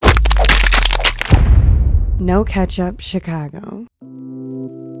No Ketchup Chicago.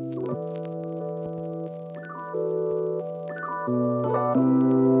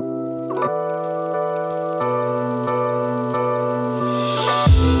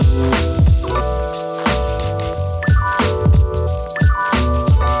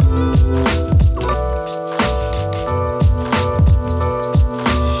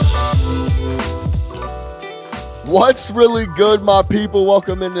 What's really good, my people?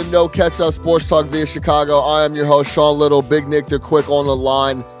 Welcome into No Ketchup Sports Talk via Chicago. I am your host, Sean Little. Big Nick, the quick on the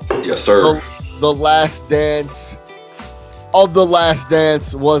line. Yes, sir. The last dance of the last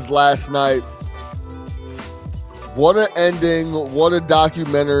dance was last night. What an ending. What a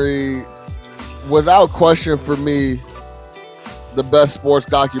documentary. Without question, for me, the best sports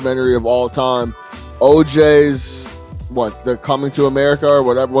documentary of all time. OJ's, the Coming to America or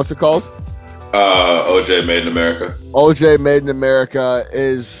whatever. What's it called? OJ Made in America. OJ Made in America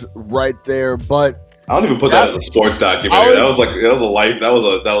is right there, but I don't even put that as a sports documentary. That was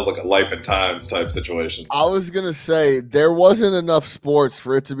like a life and times type situation. I was gonna say there wasn't enough sports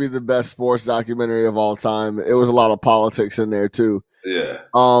for it to be the best sports documentary of all time. It was a lot of politics in there too. Yeah.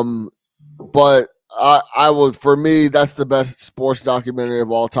 But I would, for me, that's the best sports documentary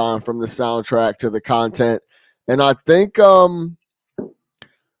of all time, from the soundtrack to the content, and I think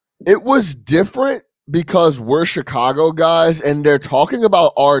it was different because we're Chicago guys and they're talking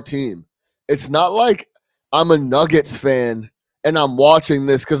about our team. It's not like I'm a Nuggets fan and I'm watching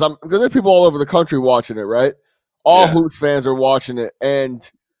this because there's people all over the country watching it, right? All Hoops fans are watching it and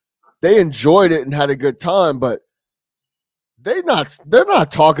they enjoyed it and had a good time, but they're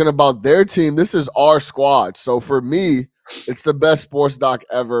not talking about their team. This is our squad. So for me, it's the best sports doc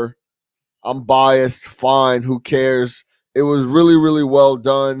ever. I'm biased, fine, who cares? It was really, really well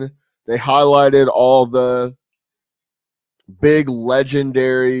done. They highlighted all the big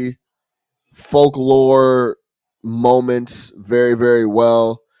legendary folklore moments very, very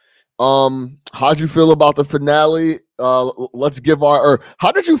well. How'd you feel about the finale?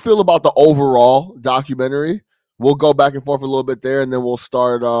 How did you feel about the overall documentary? We'll go back and forth a little bit there, and then we'll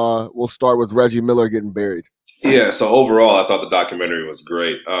start with Reggie Miller getting buried. Yeah, so overall, I thought the documentary was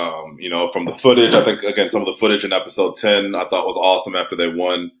great. From the footage, I think, again, some of the footage in episode 10 I thought was awesome after they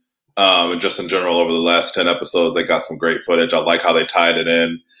won. And just in general, over the last 10 episodes, they got some great footage. I like how they tied it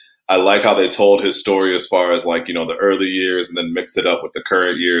in. I like how they told his story as far as the early years and then mixed it up with the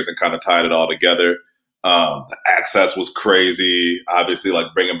current years and kind of tied it all together. The access was crazy. Obviously,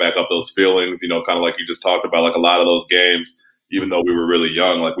 bringing back up those feelings, kind of like you just talked about, a lot of those games, even though we were really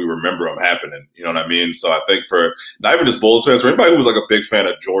young, we remember them happening. You know what I mean? So I think for not even just Bulls fans, for anybody who was a big fan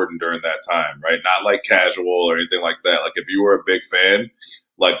of Jordan during that time, right? Not casual or anything like that. If you were a big fan,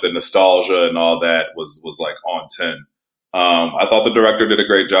 the nostalgia and all that was on 10. I thought the director did a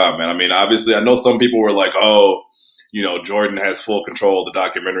great job, man. I mean, obviously, I know some people were Jordan has full control of the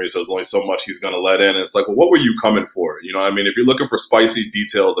documentary, so there's only so much he's going to let in. And it's well, what were you coming for? You know what I mean? If you're looking for spicy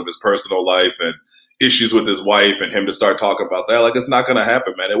details of his personal life and issues with his wife and him to start talking about that, it's not going to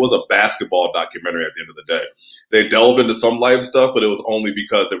happen, man. It was a basketball documentary at the end of the day. They delve into some life stuff, but it was only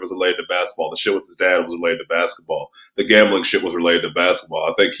because it was related to basketball. The shit with his dad was related to basketball. The gambling shit was related to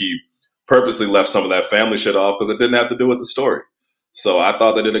basketball. I think he purposely left some of that family shit off because it didn't have to do with the story. So I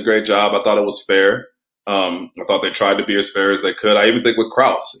thought they did a great job. I thought it was fair. I thought they tried to be as fair as they could. I even think with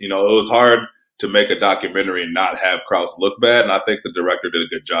Krause, it was hard to make a documentary and not have Krause look bad. And I think the director did a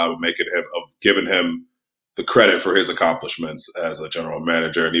good job of giving him the credit for his accomplishments as a general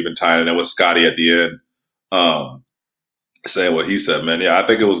manager, and even tying it in with Scotty at the end, saying what he said, man. Yeah, I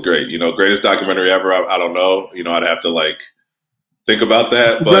think it was great. Greatest documentary ever. I don't know. I'd have to think about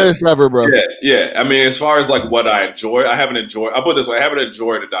that. But greatest ever, bro. Yeah. I mean, as far as what I enjoy, I'll put it this way, I haven't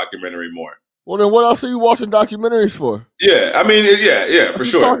enjoyed a documentary more. Well, then what else are you watching documentaries for? Yeah, I mean, yeah, for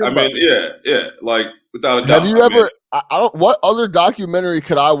sure. I mean, yeah, without a doubt. Have you ever? What other documentary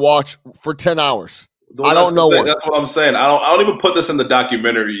could I watch for 10 hours? I don't know what. That's what I'm saying. I don't even put this in the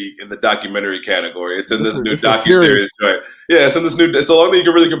documentary category. It's in this new docuseries, right? Yeah, it's in this new. So the only thing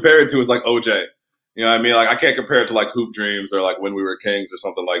you can really compare it to is OJ. You know what I mean? I can't compare it to Hoop Dreams or When We Were Kings or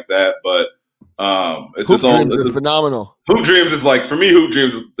something like that. But it's Hoop Dreams is phenomenal. Hoop Dreams is for me. Hoop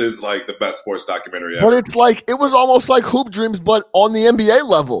Dreams is the best sports documentary ever. But it's it was almost like Hoop Dreams, but on the NBA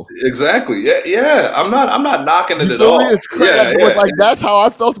level. Exactly. Yeah. I'm not knocking it at all. It's crazy. Yeah. That's how I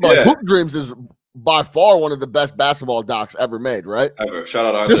felt about it. Hoop Dreams is by far one of the best basketball docs ever made, right? Ever.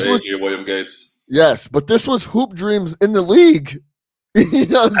 Shout out to William Gates. Yes, but this was Hoop Dreams in the league.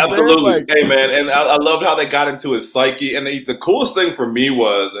 Absolutely. Hey, man, and I loved how they got into his psyche. And the coolest thing for me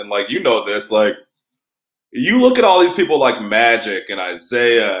was, and this, You look at all these people like Magic and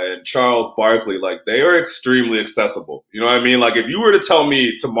Isaiah and Charles Barkley, like they are extremely accessible. You know what I mean? Like if you were to tell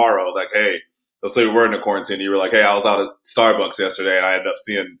me tomorrow, like, hey, let's say we were in a quarantine, you were like, hey, I was out at Starbucks yesterday and I ended up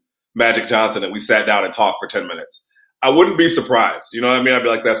seeing Magic Johnson and we sat down and talked for 10 minutes. I wouldn't be surprised. You know what I mean? I'd be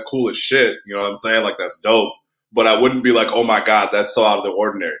like, that's cool as shit. You know what I'm saying? Like that's dope. But I wouldn't be like, oh my God, that's so out of the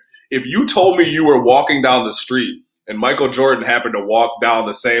ordinary. If you told me you were walking down the street and Michael Jordan happened to walk down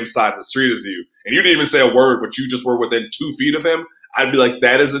the same side of the street as you, and you didn't even say a word, but you just were within 2 feet of him, I'd be like,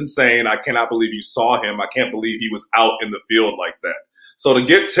 that is insane. I cannot believe you saw him. I can't believe he was out in the field like that. So to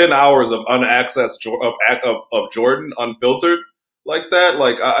get 10 hours of unaccessed of Jordan unfiltered like that,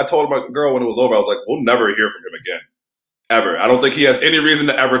 like I told my girl when it was over, I was like, we'll never hear from him again. Ever. I don't think he has any reason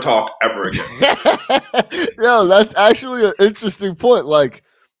to ever talk ever again. Yo, that's actually an interesting point. Like,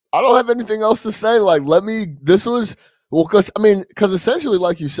 I don't have anything else to say. Like, because essentially,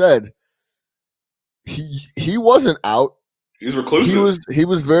 like you said, he wasn't out. He was reclusive. He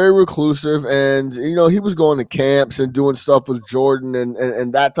was very reclusive, and he was going to camps and doing stuff with Jordan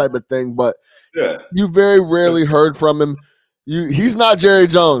and that type of thing. But you very rarely heard from him. He's not Jerry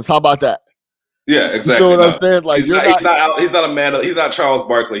Jones. How about that? Yeah, exactly. You know what I'm saying? Like he's not a man. He's not Charles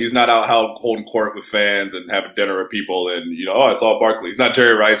Barkley. He's not out holding court with fans and having dinner with people. And I saw Barkley. He's not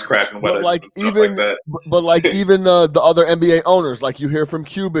Jerry Rice crashing weddings. Like even like that. But like even the other NBA owners, like you hear from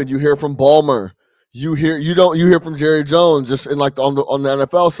Cuban, you hear from Ballmer, you hear from Jerry Jones, just in like on the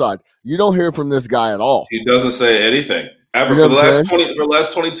NFL side. You don't hear from this guy at all. He doesn't say anything ever for the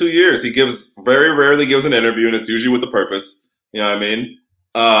last 22 years. He very rarely gives an interview, and it's usually with a purpose. You know what I mean?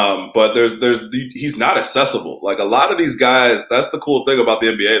 But he's not accessible. Like a lot of these guys, that's the cool thing about the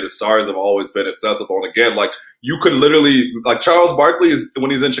NBA. The stars have always been accessible. And again, like you could literally, like Charles Barkley is,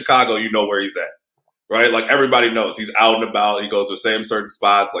 when he's in Chicago, you know where he's at, right? Like everybody knows he's out and about. He goes to the same certain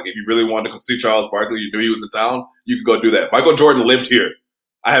spots. Like if you really wanted to go see Charles Barkley, you knew he was in town, you could go do that. Michael Jordan lived here.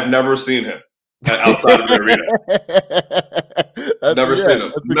 I have never seen him outside of the arena. Never seen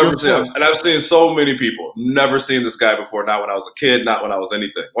him. Never seen him. And I've seen so many people. Never seen this guy before. Not when I was a kid. Not when I was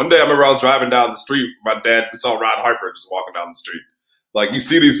anything. One day I remember I was driving down the street. We saw Ron Harper just walking down the street. Like you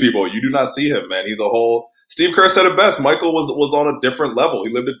see these people. You do not see him, man. He's a whole. Steve Kerr said it best. Michael was on a different level.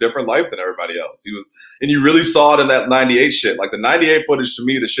 He lived a different life than everybody else. And you really saw it in that 98 shit. Like the 98 footage to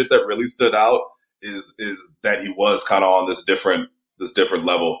me, the shit that really stood out is that he was kind of on this different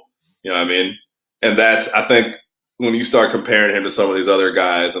level. You know what I mean? And that's, I think, when you start comparing him to some of these other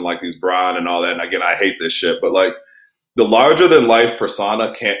guys and like these Bron and all that, and again, I hate this shit, but like the larger than life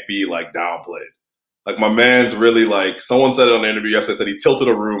persona can't be like downplayed. Like my man's really like, someone said it on the interview yesterday, said he tilted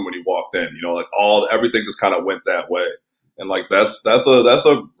a room when he walked in, like everything just kind of went that way. And like, that's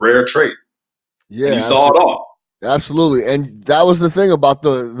a rare trait. Yeah. And you saw it all. Absolutely. And that was the thing about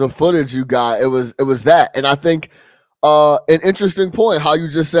the footage you got. It was that. And I think, an interesting point, how you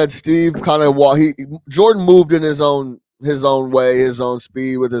just said Steve kind of Jordan moved in his own way, his own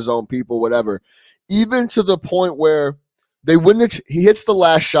speed with his own people, whatever. Even to the point where they win he hits the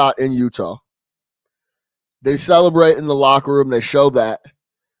last shot in Utah. They celebrate in the locker room. They show that.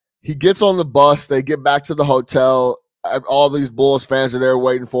 He gets on the bus. They get back to the hotel. All these Bulls fans are there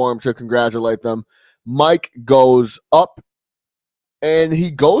waiting for him to congratulate them. Mike goes up. And he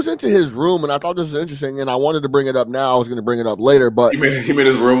goes into his room, and I thought this was interesting, and I wanted to bring it up now. I was going to bring it up later, but... He made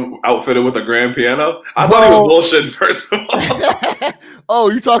his room outfitted with a grand piano? I thought he was bullshitting, first of all. Oh,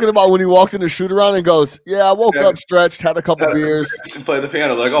 you talking about when he walked in to shoot around and goes, yeah, I woke up, stretched, had a couple beers. And played the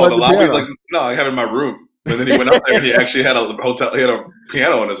piano. Like, the lobby? He's like, no, I have it in my room. And then he went out there, and he actually had he had a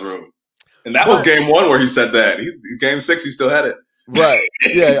piano in his room. And that was game 1 where he said that. Game 6, he still had it. Right.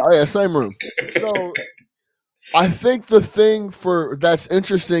 Yeah, same room. So... I think the thing that's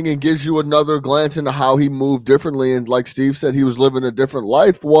interesting and gives you another glance into how he moved differently, and like Steve said, he was living a different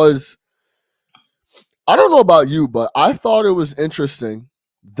life, was, I don't know about you, but I thought it was interesting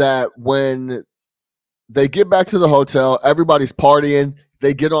that when they get back to the hotel, everybody's partying,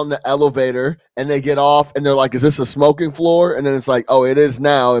 they get on the elevator, and they get off, and they're like, is this a smoking floor? And then it's like, oh, it is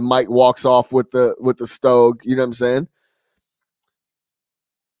now, and Mike walks off with the stove, you know what I'm saying?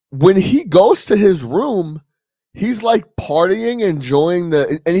 When he goes to his room, he's like partying, enjoying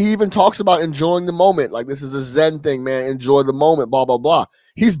and he even talks about enjoying the moment. Like, this is a Zen thing, man. Enjoy the moment, blah, blah, blah.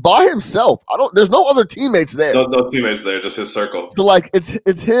 He's by himself. There's no other teammates there. No teammates there, just his circle. So like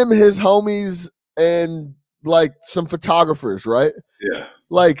it's him, his homies, and like some photographers, right? Yeah.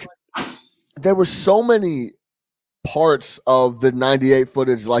 Like there were so many parts of the 98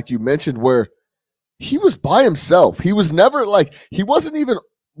 footage, like you mentioned, where he was by himself. He was never like, he wasn't even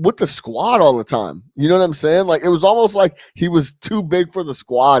with the squad all the time. You know what I'm saying? Like, it was almost like he was too big for the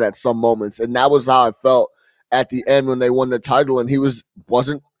squad at some moments. And that was how I felt at the end when they won the title, and he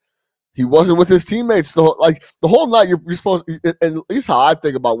wasn't with his teammates the whole night. You're supposed, and at least how I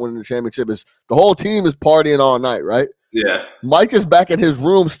think about winning the championship is the whole team is partying all night, right? Yeah. Mike is back in his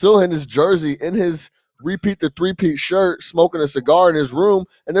room, still in his jersey, in his repeat the three-peat shirt, smoking a cigar in his room,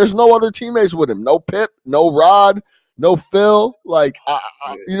 and there's no other teammates with him. No Pip, no Rod, no Phil. Like,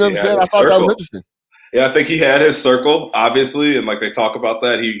 you know what I'm saying? I thought that was interesting. Yeah, I think he had his circle, obviously, and like they talk about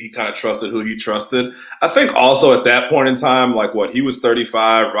that, he kind of trusted who he trusted. I think also at that point in time, like he was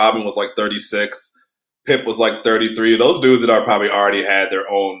 35, Robin was like 36, Pip was like 33. Those dudes that probably already had their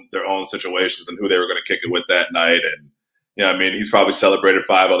own situations and who they were going to kick it with that night. And I mean, he's probably celebrated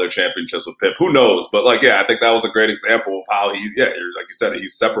 5 other championships with Pip. Who knows? But I think that was a great example of how like you said,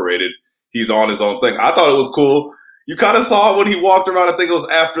 he's separated. He's on his own thing. I thought it was cool. You kind of saw it when he walked around. I think it was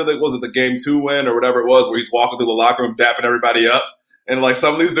after the game 2 win or whatever it was, where he's walking through the locker room, dapping everybody up. And like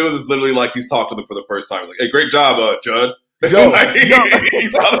some of these dudes, it's literally like he's talking to them for the first time. He's like, "Hey, great job, Judd."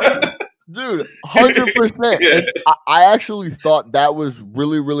 Dude, 100%. Yeah. I actually thought that was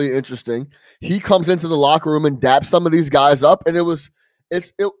really, really interesting. He comes into the locker room and daps some of these guys up, and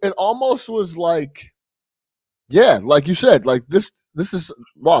it almost was like, yeah, like you said, like this is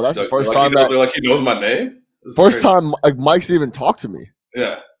wow. That's the first time they're like he knows my name. First time like Mike's even talked to me.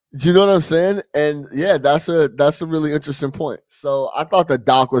 Yeah. Do you know what I'm saying? And yeah, that's a really interesting point. So I thought the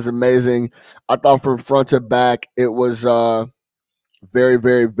doc was amazing. I thought from front to back it was very,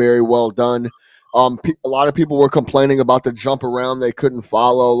 very, very well done. A lot of people were complaining about the jump around they couldn't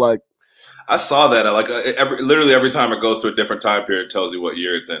follow. Like I saw that. Like literally every time it goes to a different time period, it tells you what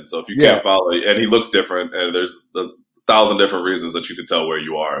year it's in. So if you can't follow, and he looks different, and there's 1,000 different reasons that you can tell where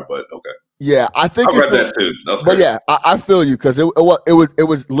you are. But okay. Yeah, I think I read that too. But crazy. Yeah, I feel you because it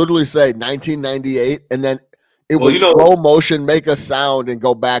would literally say 1998, and then it would slow motion make a sound and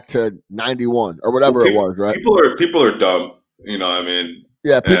go back to 91 or whatever it was. Right? People are dumb. You know what I mean?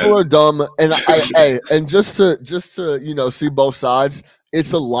 Yeah, people are dumb, and and just to see both sides,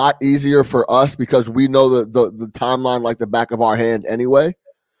 it's a lot easier for us because we know the timeline like the back of our hand anyway.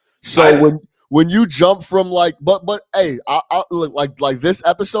 So when you jump from but hey, I like this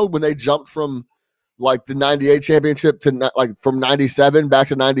episode when they jumped from like the 98 championship to like from 97 back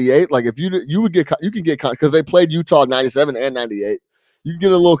to 98, like if you can get because they played Utah 97 and 98, you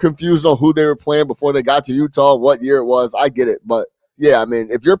get a little confused on who they were playing before they got to Utah, what year it was. I get it, but yeah, I mean,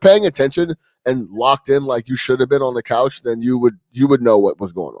 if you're paying attention and locked in like you should have been on the couch, then you would know what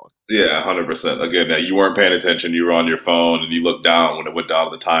was going on. Yeah, 100%. Again, now you weren't paying attention. You were on your phone and you looked down when it went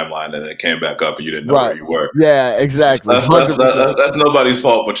down to the timeline and it came back up and you didn't know where you were. Yeah, exactly. That's nobody's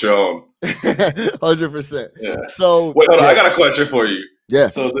fault but your own. 100%. Yeah. So wait, hold on. I got a question for you. Yeah.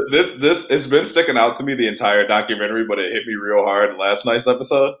 So this it's been sticking out to me the entire documentary, but it hit me real hard in last night's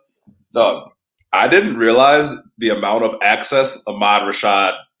episode. Dog, I didn't realize the amount of access Ahmad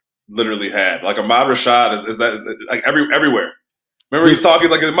Rashad literally had. Like Ahmad Rashad is that like everywhere. Remember he's talking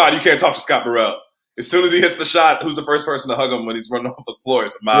like Ahmad, you can't talk to Scott Burrell. As soon as he hits the shot, who's the first person to hug him when he's running off the floor?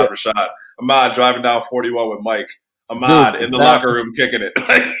 It's Ahmad Rashad. Ahmad driving down 41 with Mike. Ahmad in the locker room kicking it.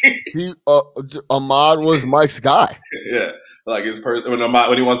 Ahmad was Mike's guy. Yeah. Like his person when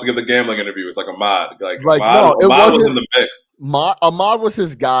he wants to give the gambling interview, it's like Ahmad. Ahmad was in the mix. Ahmad was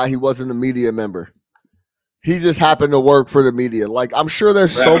his guy. He wasn't a media member. He just happened to work for the media. Like I'm sure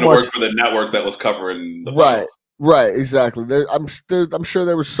there's so much work for the network that was covering the finals. Right, exactly. I'm sure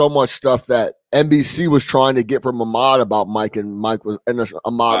there was so much stuff that NBC was trying to get from Ahmad about Mike, and Mike was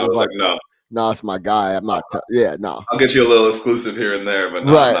Ahmad was like, no, it's my guy. I'm not. No. I'll get you a little exclusive here and there, but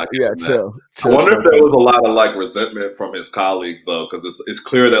no, right. I'm not Yeah, chill. I wonder if there was a lot of like resentment from his colleagues though, because it's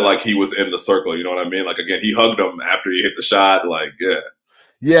clear that like he was in the circle. You know what I mean? Like again, he hugged him after he hit the shot. Like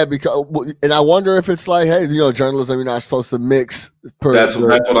yeah, because and I wonder if it's like, hey, journalism, you're not supposed to mix. That's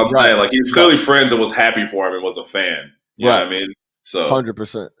what I'm saying. Like he's clearly friends and was happy for him and was a fan. You know what I mean? So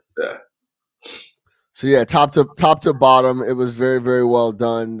 100%. Yeah. So yeah, top to bottom, it was very, very well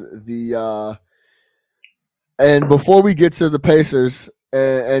done. And before we get to the Pacers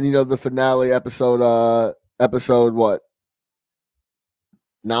and the finale episode what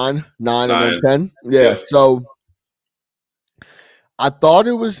 9 and then 10, yeah. So I thought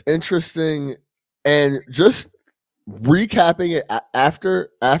it was interesting, and just recapping it after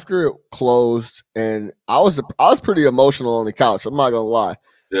it closed, and I was pretty emotional on the couch. I'm not gonna lie.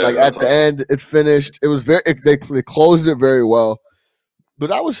 Yeah, like at the end, it finished. It was they closed it very well.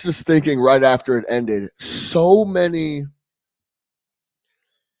 But I was just thinking right after it ended, so many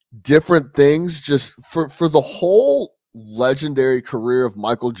different things just for the whole legendary career of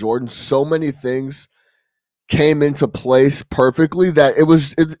Michael Jordan. So many things came into place perfectly that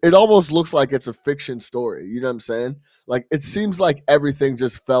it almost looks like it's a fiction story. You know what I'm saying? Like, it seems like everything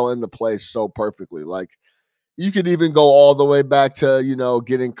just fell into place so perfectly. Like, you could even go all the way back to,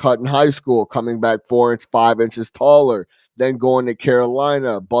 getting cut in high school, coming back 5 inches taller, then going to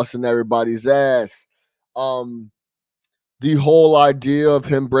Carolina, busting everybody's ass. The whole idea of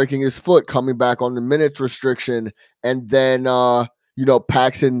him breaking his foot, coming back on the minutes restriction, and then,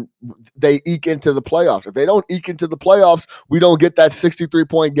 Paxson, they eke into the playoffs. If they don't eke into the playoffs, we don't get that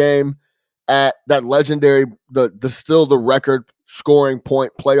 63-point game at that legendary, the record scoring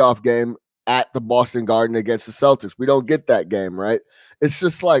point playoff game at the Boston Garden against the Celtics. We don't get that game, right? It's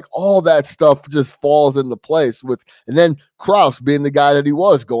just like all that stuff just falls into place and then Krause being the guy that he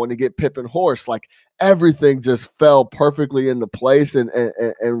was, going to get Pippen horse, like everything just fell perfectly into place and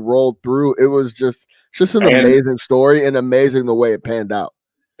rolled through. It was just an amazing story, and amazing the way it panned out.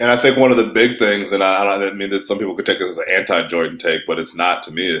 And I think one of the big things, and I mean, this, some people could take this as an anti-Jordan take, but it's not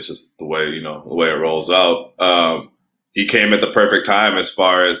to me. It's just the way it rolls out. He came at the perfect time as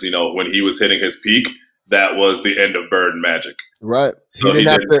far as, when he was hitting his peak. That was the end of Bird and Magic. Right. So he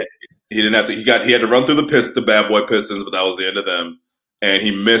had to run through the bad boy Pistons, but that was the end of them. And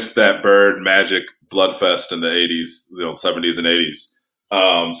he missed that Bird Magic bloodfest in the 80s, 70s and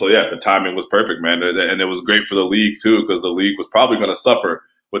 80s. So yeah, the timing was perfect, man. And it was great for the league too, because the league was probably going to suffer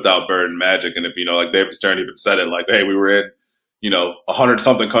without Bird and Magic. And if, like David Stern even said it, like, hey, we were in, 100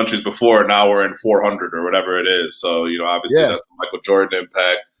 something countries before, now we're in 400 or whatever it is. So, obviously that's the Michael Jordan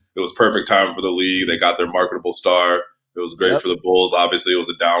impact. It was perfect time for the league. They got their marketable star. It was great for the Bulls. Obviously, it was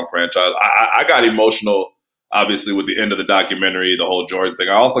a down franchise. I got emotional, obviously, with the end of the documentary, the whole Jordan thing.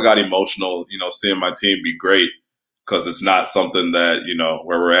 I also got emotional, seeing my team be great, because it's not something that,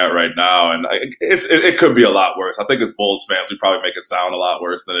 where we're at right now. And it could be a lot worse. I think as Bulls fans, we probably make it sound a lot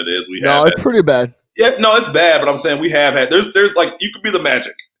worse than it is. It's pretty bad. Yeah, no, it's bad, but I'm saying we have had, there's like, you could be the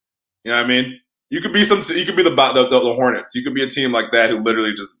Magic. You know what I mean? You could be the Hornets. You could be a team like that who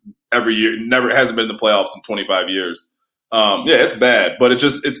literally just every year hasn't been in the playoffs in 25 years. It's bad, but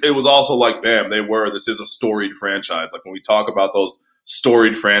it was also like, damn, this is a storied franchise. Like when we talk about those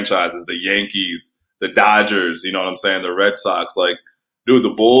storied franchises, the Yankees, the Dodgers, you know what I'm saying? The Red Sox, like, dude, the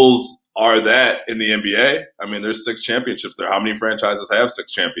Bulls are that in the NBA. I mean, there's 6 championships there. How many franchises have 6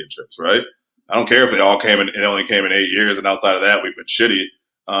 championships, right? I don't care if they all only came in 8 years, and outside of that, we've been shitty.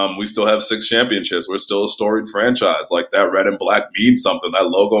 We still have 6 championships. We're still a storied franchise. Like, that red and black means something. That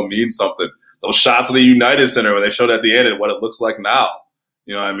logo means something. Those shots of the United Center when they showed at the end and what it looks like now.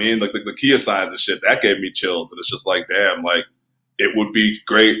 You know what I mean? Like the Kia signs and shit, that gave me chills. And it's just like, damn, like, it would be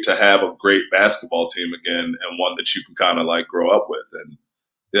great to have a great basketball team again, and one that you can kind of like grow up with. And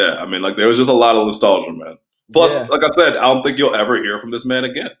yeah, I mean, like, there was just a lot of nostalgia, man. Plus, like I said, I don't think you'll ever hear from this man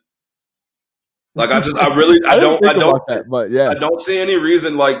again. Like, I don't see any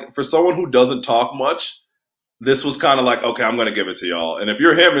reason, like, for someone who doesn't talk much, this was kind of like, okay, I'm going to give it to y'all. And if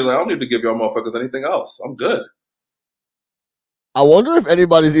you're him, you're like, I don't need to give y'all motherfuckers anything else. I'm good. I wonder if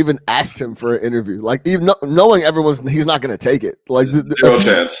anybody's even asked him for an interview. Like, even knowing he's not going to take it. Like, zero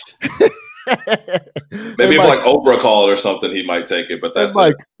chance. Maybe if like Oprah called or something, he might take it. But that's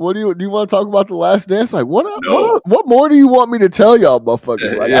like, what do you want to talk about the Last Dance? Like, what more do you want me to tell y'all,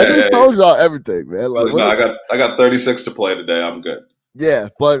 motherfuckers? Like, I just told y'all everything, man. Like, no, I got 36 to play today. I'm good. Yeah,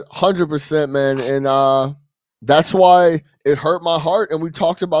 but 100%, man, and that's why it hurt my heart. And we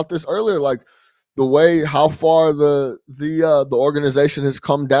talked about this earlier, like the way how far the organization has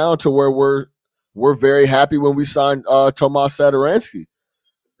come down to where we're very happy when we signed Tomas Satoransky.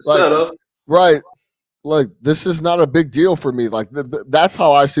 Like, right. Like, this is not a big deal for me. Like, that's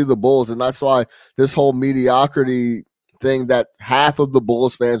how I see the Bulls, and that's why this whole mediocrity thing that half of the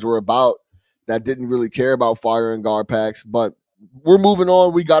Bulls fans were about, that didn't really care about firing Garpax. But we're moving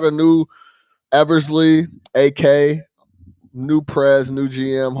on. We got a new Eversley, AK, new Prez, new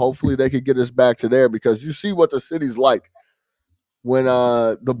GM. Hopefully they could get us back to there, because you see what the city's like when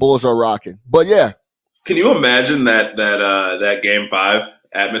the Bulls are rocking. But yeah. Can you imagine that Game 5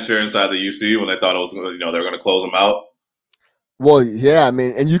 atmosphere inside the UC when they thought it was, they were going to close them out? Well, yeah, I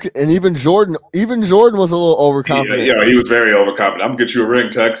mean, and even Jordan was a little overconfident. Yeah, he was very overconfident. I'm gonna get you a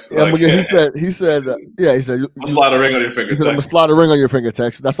ring, Tex. Yeah, like, he said, I'll slide a ring on your finger, Tex. I'm gonna slide a ring on your finger,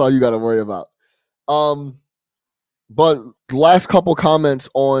 Tex. That's all you got to worry about. But the last couple comments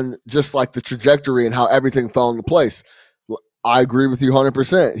on just like the trajectory and how everything fell into place. I agree with you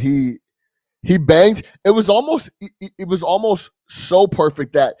 100%. He banged. It was almost so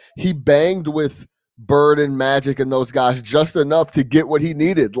perfect that he banged with Bird and Magic and those guys just enough to get what he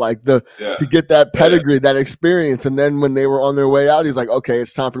needed, like to get that pedigree, that experience. And then when they were on their way out, he's like, okay,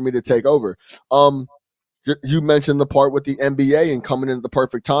 it's time for me to take over. You mentioned the part with the NBA and coming in at the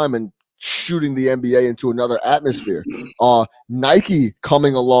perfect time and shooting the NBA into another atmosphere. Nike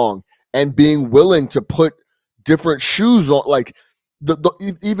coming along and being willing to put different shoes on, like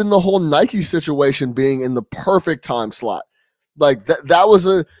even the whole Nike situation being in the perfect time slot. Like that was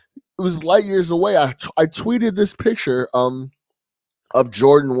it was light years away. I tweeted this picture of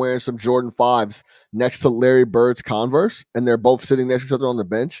Jordan wearing some Jordan 5s next to Larry Bird's Converse, and they're both sitting next to each other on the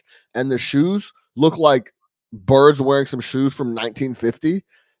bench, and the shoes look like Bird's wearing some shoes from 1950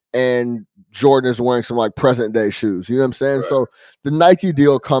 and Jordan is wearing some like present day shoes. You know what I'm saying? Right. So the Nike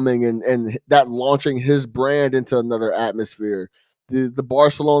deal coming and that launching his brand into another atmosphere, the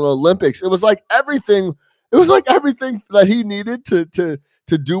Barcelona Olympics, it was like everything that he needed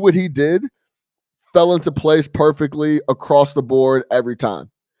to do what he did fell into place perfectly across the board every time.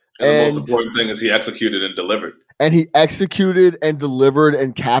 And the most important thing is he executed and delivered. And he executed and delivered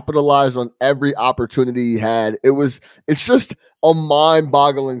and capitalized on every opportunity he had. It's just a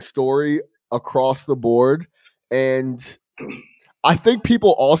mind-boggling story across the board. And I think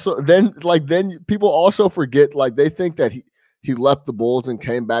people also forget, like they think that he left the Bulls and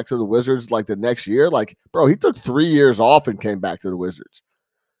came back to the Wizards like the next year. Like, bro, he took 3 years off and came back to the Wizards.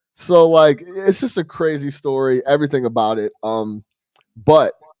 So like it's just a crazy story, everything about it.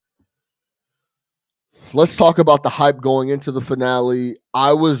 But let's talk about the hype going into the finale.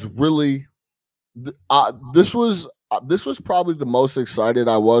 I was really this was probably the most excited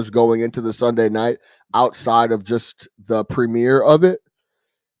I was going into the Sunday night outside of just the premiere of it,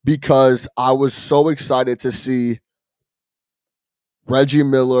 because I was so excited to see Reggie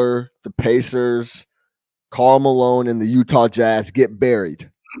Miller, the Pacers, Karl Malone, and the Utah Jazz get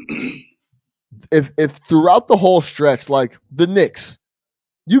buried. If throughout the whole stretch, like the Knicks,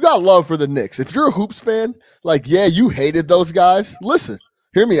 you got love for the Knicks. If you're a Hoops fan, like, yeah, you hated those guys. Listen,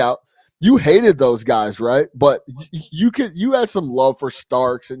 hear me out. You hated those guys, right? But you had some love for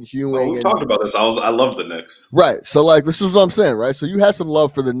Starks and Ewing. We've talked about this. I love the Knicks. Right. So like this is what I'm saying, right? So you had some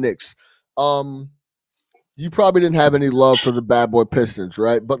love for the Knicks. You probably didn't have any love for the Bad Boy Pistons,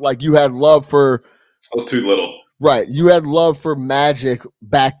 right? But like you had love for I was too little. Right. You had love for Magic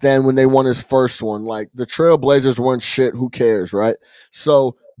back then when they won his first one. Like the Trailblazers weren't shit. Who cares, right?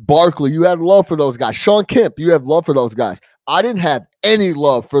 So Barkley, you had love for those guys. Sean Kemp, you have love for those guys. I didn't have any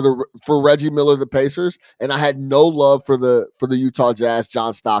love for Reggie Miller, the Pacers, and I had no love for the Utah Jazz,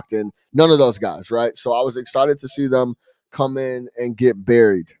 John Stockton, none of those guys, right? So I was excited to see them come in and get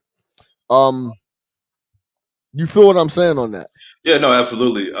buried. You feel what I'm saying on that? Yeah, no,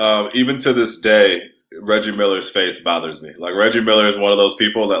 absolutely. Even to this day, Reggie Miller's face bothers me. Like Reggie Miller is one of those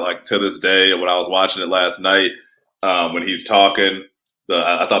people that, like, to this day, when I was watching it last night, when he's talking,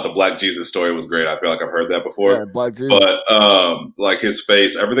 I thought the Black Jesus story was great. I feel like I've heard that before. Yeah, Black Jesus. But like his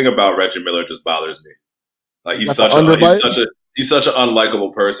face, everything about Reggie Miller just bothers me. Like he's such an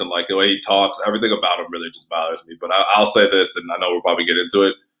unlikable person. Like the way he talks, everything about him really just bothers me. But I'll say this, and I know we'll probably get into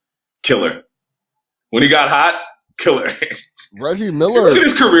it. Killer. When he got hot, killer. Reggie Miller. Look at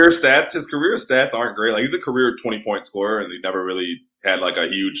his career stats. His career stats aren't great. Like he's a career 20-point scorer, and he never really had like a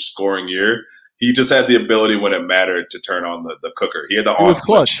huge scoring year. He just had the ability when it mattered to turn on the cooker. He had the on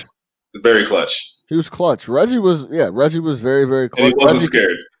clutch. Very clutch. He was clutch. Reggie was very, very clutch. And he wasn't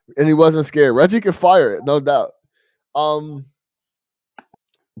scared. And he wasn't scared. Reggie could fire it, no doubt. But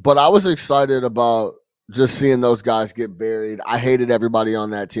I was excited about just seeing those guys get buried. I hated everybody on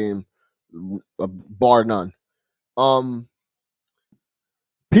that team, bar none.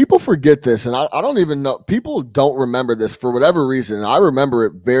 People forget this, and I don't even know. People don't remember this for whatever reason. I remember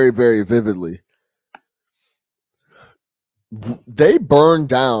it very, very vividly. They burned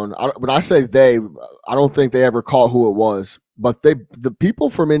down. When I say they, I don't think they ever caught who it was. But the people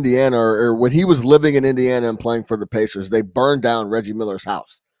from Indiana, or when he was living in Indiana and playing for the Pacers, they burned down Reggie Miller's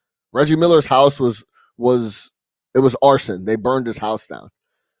house. Reggie Miller's house was arson. They burned his house down.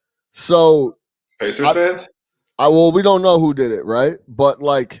 So Pacers fans? We don't know who did it, right? But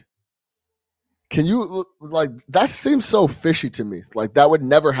like, can you that seems so fishy to me. Like that would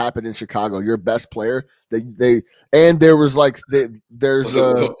never happen in Chicago. Your best player, there was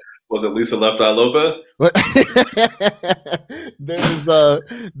was it Lisa Left Eye Lopez?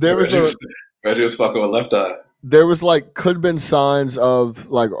 Reggie was fucking with Left Eye. There was could have been signs of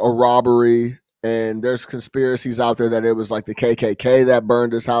like a robbery, and there's conspiracies out there that it was like the KKK that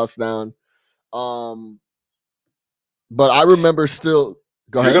burned his house down. But I remember still.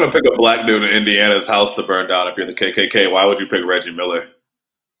 Go ahead. You're going to pick a black dude in Indiana's house to burn down if you're the KKK. Why would you pick Reggie Miller?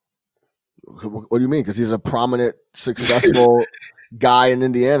 What do you mean? Because he's a prominent, successful. guy in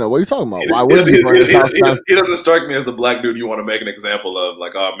Indiana. What are you talking about? He, Why would he, he burn his house down? he doesn't strike me as the black dude you want to make an example of.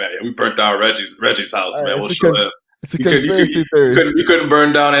 Like, oh man, we burnt down Reggie's house, man. We'll show him. It's a conspiracy theory. You couldn't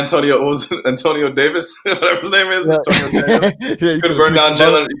burn down Antonio Davis, whatever his name is. Antonio Davis. You couldn't burn down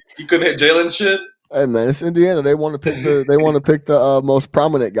Jalen. You couldn't hit Jalen's shit. Hey man, it's Indiana. They want to pick the most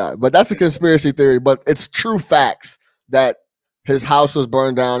prominent guy, but that's a conspiracy theory. But it's true facts that his house was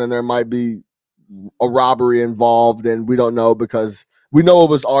burned down, and there might be a robbery involved, and we don't know because we know it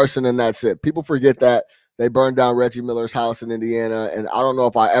was arson, and that's it. People forget that they burned down Reggie Miller's house in Indiana, and I don't know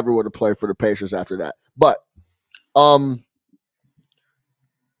if I ever would have played for the Pacers after that. But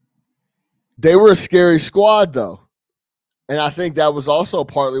they were a scary squad, though, and I think that was also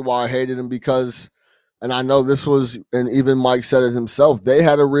partly why I hated them because. And I know this was, and even Mike said it himself, they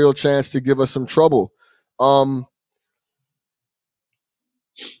had a real chance to give us some trouble.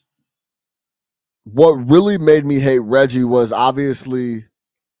 What really made me hate Reggie was obviously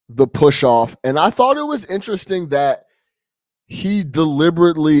the push-off. And I thought it was interesting that he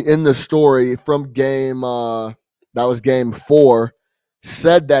deliberately, in the story from game 4,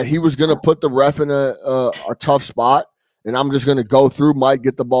 said that he was going to put the ref in a tough spot, and I'm just going to go through, Mike,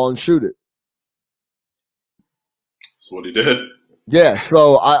 get the ball, and shoot it. That's what he did. Yeah,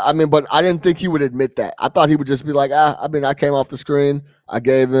 so I mean, but I didn't think he would admit that. I thought he would just be like, I came off the screen, I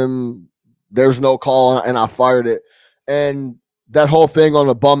gave him, there's no call, and I fired it. And that whole thing on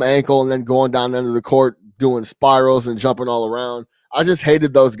a bum ankle and then going down the end of the court, doing spirals and jumping all around. I just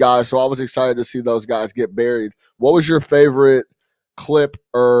hated those guys, so I was excited to see those guys get buried. What was your favorite clip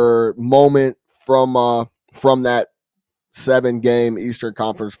or moment from that 7-game Eastern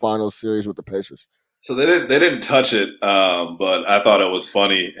Conference Finals series with the Pacers? So they didn't touch it, but I thought it was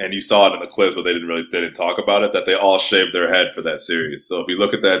funny, and you saw it in the clips, but they didn't talk about it, that they all shaved their head for that series. So if you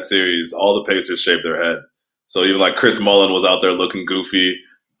look at that series, all the Pacers shaved their head. So even like Chris Mullin was out there looking goofy.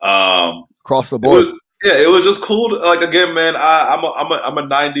 Across the board. It was just cool. Like, again, man, I'm a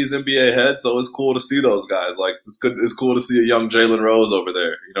 90s NBA head, so it's cool to see those guys. Like, it's cool to see a young Jalen Rose over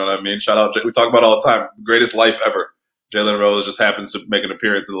there. You know what I mean? Shout out, we talk about it all the time, greatest life ever. Jalen Rose just happens to make an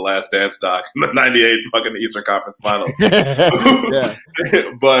appearance in the Last Dance doc in the 98 fucking Eastern Conference Finals. Yeah.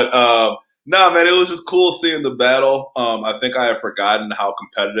 But, nah, man, it was just cool seeing the battle. I think I had forgotten how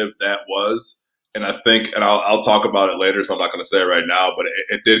competitive that was. And I think, and I'll talk about it later, so I'm not going to say it right now, but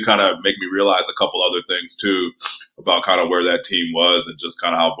it did kind of make me realize a couple other things, too, about kind of where that team was and just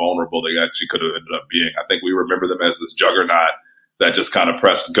kind of how vulnerable they actually could have ended up being. I think we remember them as this juggernaut that just kind of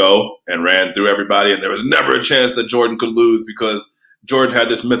pressed go and ran through everybody. And there was never a chance that Jordan could lose because Jordan had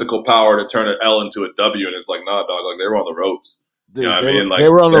this mythical power to turn an L into a W. And it's like, nah, dog, like they were on the ropes. Dude, you know what I mean? Like, they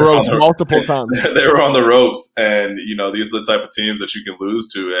were on the ropes multiple times. They were on the ropes. And, you know, these are the type of teams that you can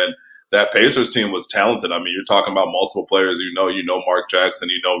lose to. And that Pacers team was talented. I mean, you're talking about multiple players. You know Mark Jackson,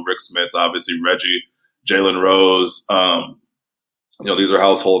 Rick Smits, obviously Reggie, Jalen Rose. These are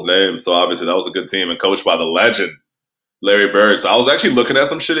household names. So obviously that was a good team and coached by the legend, Larry Bird. So I was actually looking at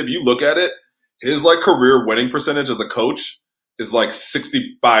some shit. If you look at it, his like career winning percentage as a coach is like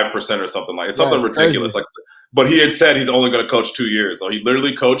 65% or something. Like it's something ridiculous. Like, but he had said he's only going to coach 2 years. So he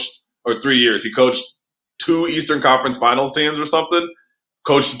literally coached, or 3 years. He coached 2 Eastern Conference Finals teams or something.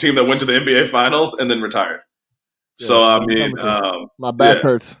 Coached a team that went to the NBA Finals and then retired. Yeah, so I mean, my back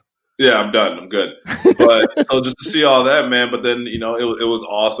hurts. Yeah, I'm done. I'm good. But so just to see all that, man. But then it was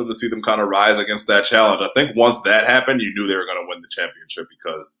awesome to see them kind of rise against that challenge. I think once that happened, you knew they were going to win the championship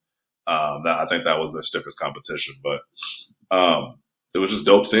because I think that was their stiffest competition. But it was just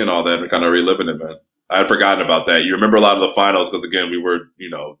dope seeing all that and kind of reliving it, man. I had forgotten about that. You remember a lot of the finals because again, we were,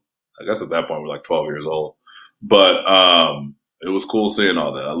 I guess at that point we were like 12 years old. But it was cool seeing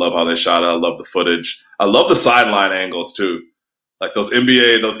all that. I love how they shot it. I love the footage. I love the sideline angles too. Like those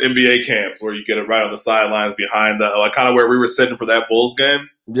NBA camps where you get it right on the sidelines behind like kind of where we were sitting for that Bulls game.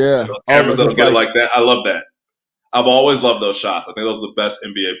 Yeah. Those cameras that get like that. I love that. I've always loved those shots. I think those are the best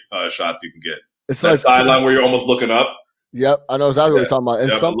NBA shots you can get. It's that like sideline where you're almost looking up. Yep. I know exactly what you're talking about.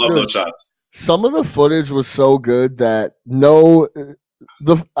 And I love those shots. Some of the footage was so good that the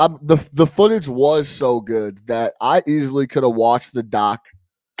footage was so good that I easily could have watched the doc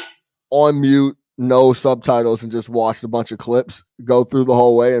on mute, no subtitles, and just watched a bunch of clips, go through the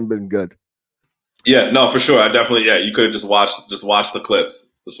whole way, and been good. Yeah, no, for sure. I definitely, you could have just watched the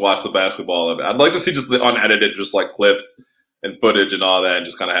clips, just watch the basketball of it. I'd like to see just the unedited, just like clips and footage and all that, and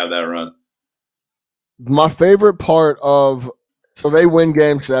just kind of have that run. My favorite part so they win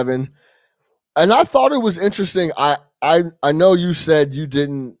Game 7, and I thought it was interesting. I know you said you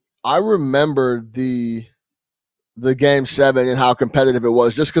didn't. I remember the game 7 and how competitive it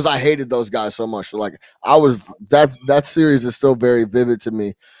was, just because I hated those guys so much. So like that series is still very vivid to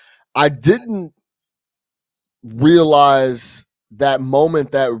me. I didn't realize that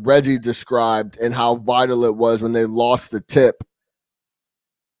moment that Reggie described and how vital it was when they lost the tip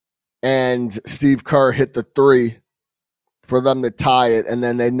and Steve Kerr hit the 3 for them to tie it, and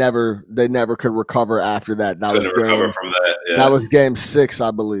then they never could recover after that. That was game 6,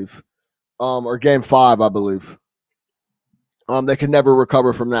 I believe. Or game 5, I believe. They could never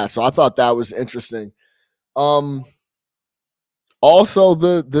recover from that. So I thought that was interesting. Also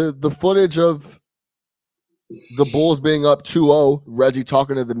the footage of the Bulls being up 2-0, Reggie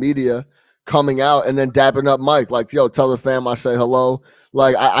talking to the media, coming out, and then dapping up Mike, like, yo, tell the fam I say hello.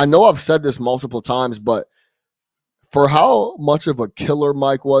 Like, I know I've said this multiple times, but for how much of a killer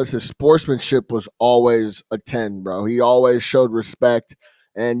Mike was, his sportsmanship was always a 10, bro. He always showed respect,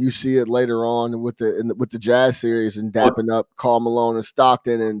 and you see it later on with the Jazz series and dapping up Karl Malone and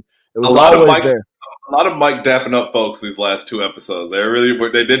Stockton, and it was always there. A lot of Mike dapping up folks these last 2 episodes.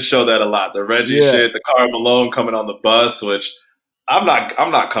 They did show that a lot. The Reggie shit, the Karl Malone coming on the bus, which I'm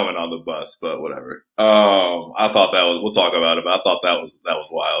not coming on the bus, but whatever. I thought that was, we'll talk about it, but I thought that was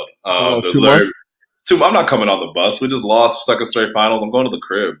wild. I'm not coming on the bus. We just lost second straight finals. I'm going to the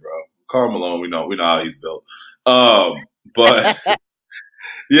crib, bro. Karl Malone, we know how he's built. But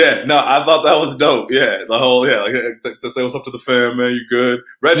yeah, no, I thought that was dope. Yeah, the whole like to say what's up to the fam, man. You good?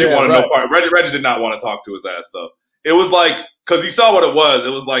 Reggie wanted no part. Reggie did not want to talk to his ass though. It was like, because he saw what it was.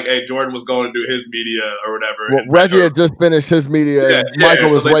 It was like, hey, Jordan was going to do his media or whatever. Well, Reggie had just finished his media. And Michael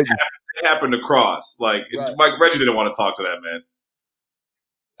was waiting. They happened to cross. Like, Reggie didn't want to talk to that man.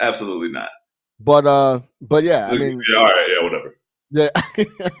 Absolutely not. But yeah, I mean, all right, yeah, whatever. Yeah,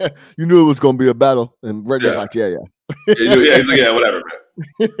 you knew it was going to be a battle, and Reggie's like, yeah, he's like, yeah, whatever, man.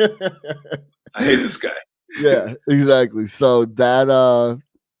 I hate this guy. Yeah, exactly. So that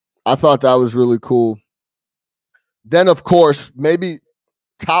I thought that was really cool. Then, of course, maybe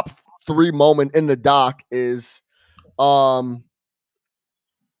top 3 moment in the doc is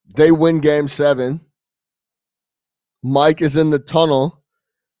they win game 7. Mike is in the tunnel,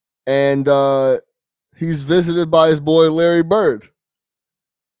 and he's visited by his boy Larry Bird.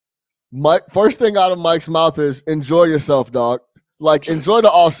 Mike, first thing out of Mike's mouth is, enjoy yourself, dog. Like, enjoy the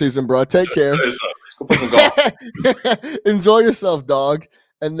offseason, bro. Take care. Go play some golf. Enjoy yourself, dog.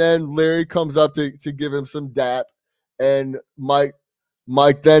 And then Larry comes up to give him some dap. And Mike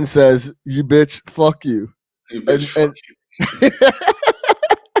then says, you bitch, fuck you. You bitch, fuck you.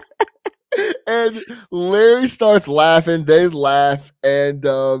 And Larry starts laughing. They laugh. And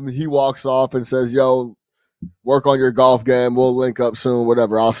he walks off and says, yo, work on your golf game. We'll link up soon,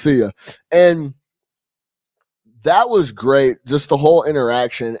 whatever. I'll see you. And that was great, just the whole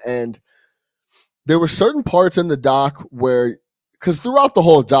interaction. And there were certain parts in the doc where, because throughout the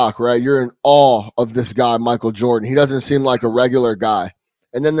whole doc, right, you're in awe of this guy, Michael Jordan. He doesn't seem like a regular guy.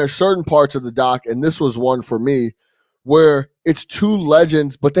 And then there's certain parts of the doc, and this was one for me, where it's 2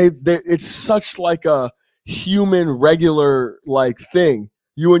 legends, but it's such like a human, regular like thing.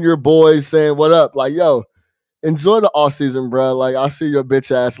 You and your boys saying, what up? Like, yo, enjoy the offseason, bro. Like, I'll see your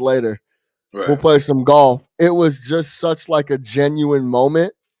bitch ass later. Right. We'll play some golf. It was just such like a genuine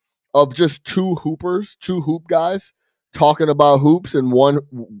moment of just 2 hoopers, 2 hoop guys talking about hoops, and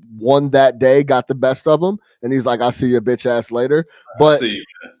one that day got the best of him, and he's like, I'll see your bitch ass later. But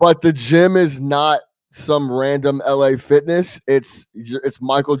the gym is not some random LA Fitness. It's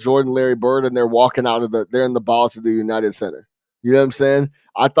Michael Jordan, Larry Bird, and they're walking out of they're in the bowels of the United Center. You know what I'm saying?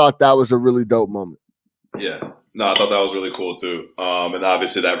 I thought that was a really dope moment. Yeah. No, I thought that was really cool too. And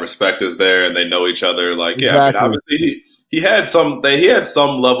obviously that respect is there, and they know each other. Like, yeah, exactly. I mean, obviously he had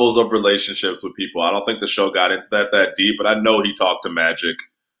some levels of relationships with people. I don't think the show got into that deep, but I know he talked to Magic.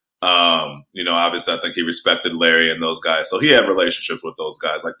 Obviously I think he respected Larry and those guys, so he had relationships with those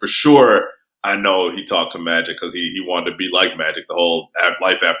guys. Like, for sure, I know he talked to Magic because he wanted to be like Magic, the whole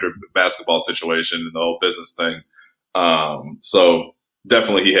life after basketball situation and the whole business thing. So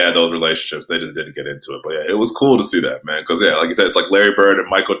definitely he had those relationships. They just didn't get into it. But yeah, it was cool to see that, man. Because yeah, like you said, it's like Larry Bird and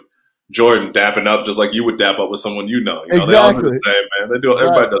Michael Jordan dapping up just like you would dap up with someone you know. You know, exactly. They all do the same, man. They do.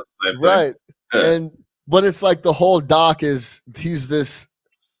 Everybody does the same thing. Right. Yeah. But it's like the whole doc he's this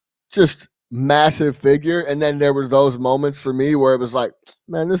just massive figure. And then there were those moments for me where it was like,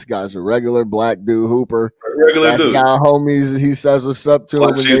 man, this guy's a regular black dude hooper. Regular dude. Guy homies, he says what's up to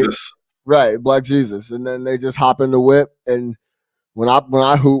Black him. Jesus. Right, Black Jesus. And then they just hop in the whip, and when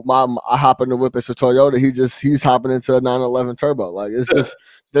I hoop, I hop in the whip. It's a Toyota. He's hopping into a 911 turbo. Like, it's just,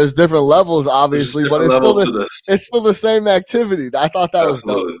 there's different levels, obviously, but it's still the same activity. I thought that was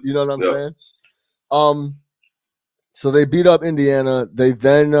dope. You know what I'm saying? So they beat up Indiana. They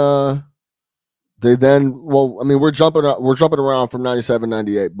then well, I mean, we're jumping around from 97,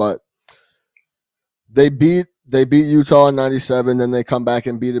 98, but they beat Utah in 97, then they come back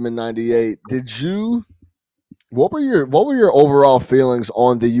and beat them in 98. What were your overall feelings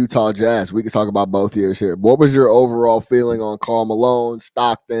on the Utah Jazz? We could talk about both years here. What was your overall feeling on Karl Malone,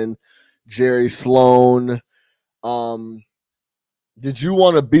 Stockton, Jerry Sloan? Did you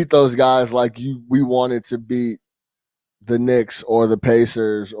want to beat those guys like we wanted to beat the Knicks or the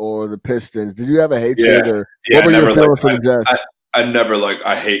Pacers or the Pistons? Did you have a hatred or what were your feelings for the Jazz?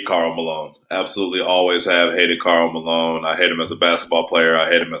 I hate Karl Malone. Absolutely always have hated Karl Malone. I hate him as a basketball player. I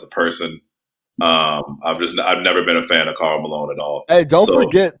hate him as a person. I've never been a fan of Karl Malone at all. Hey,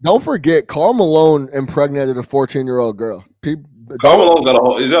 don't forget Karl Malone impregnated a 14-year-old girl. Karl Malone's got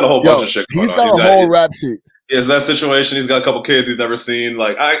a whole bunch of shit going on. He's got a whole rap sheet. Yes, that situation. He's got a couple kids he's never seen.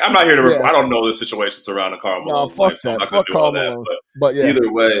 Like, I'm not here to. I don't know the situation surrounding Karl Malone. No, fuck that. So fuck Karl Malone. But yeah. Either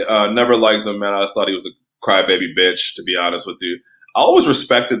way, never liked him, man. I just thought he was a crybaby bitch. To be honest with you, I always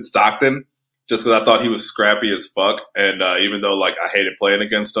respected Stockton just because I thought he was scrappy as fuck. And even though like I hated playing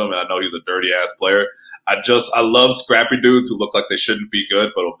against him, and I know he's a dirty ass player, I love scrappy dudes who look like they shouldn't be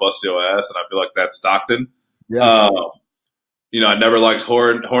good but will bust your ass. And I feel like that's Stockton. Yeah. I never liked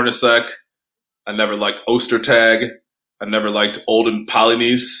Hornacek. I never liked Ostertag. I never liked Olden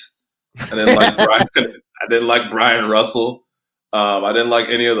Polynice. I didn't like Brian Russell. I didn't like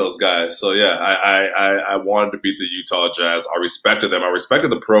any of those guys. So yeah, I wanted to beat the Utah Jazz. I respected them. I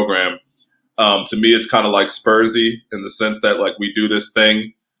respected the program. To me, it's kind of like Spursy in the sense that like we do this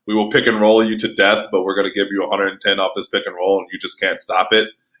thing, we will pick and roll you to death, but we're going to give you 110 off this pick and roll, and you just can't stop it.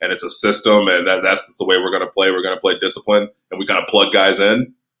 And it's a system, and that's just the way we're going to play. We're going to play discipline, and we kind of plug guys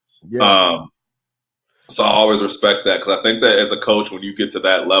in. Yeah. So I always respect that because I think that as a coach, when you get to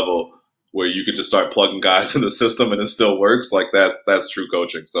that level where you can just start plugging guys in the system and it still works, like that's true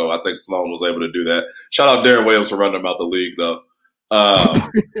coaching. So I think Sloan was able to do that. Shout out Darren Williams for running him out the league, though.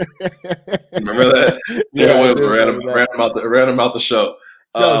 Remember that? Darren Williams ran him out the show.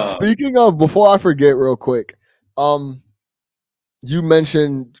 Speaking of, before I forget, real quick, you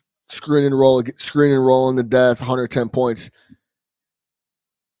mentioned screen and roll in the death, 110 points.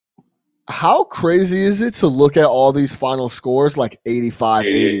 How crazy is it to look at all these final scores like 85,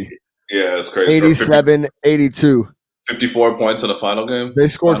 80? Yeah, it's crazy. 87, 82. 54 points in the final game? They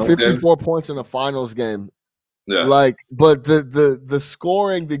scored 54 points in the finals game. Yeah. But the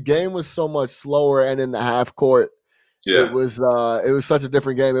scoring, the game was so much slower, and in the half court, it was such a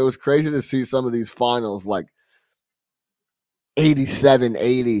different game. It was crazy to see some of these finals like 87,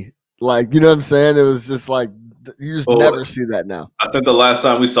 80. Like, you know what I'm saying? It was just like, you just never see that now. I think the last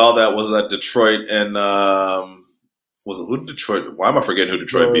time we saw that was at Detroit, and was it who Detroit? Why am I forgetting who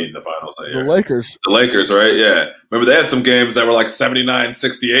Detroit beat in the finals that year? The Lakers. The Lakers, right? Yeah. Remember they had some games that were like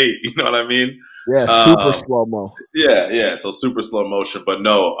 79-68. You know what I mean? Yeah, super slow-mo. Yeah. So super slow motion. But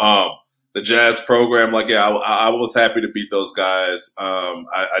no, the Jazz program, like, yeah, I was happy to beat those guys.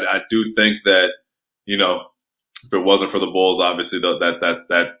 I do think that, if it wasn't for the Bulls, obviously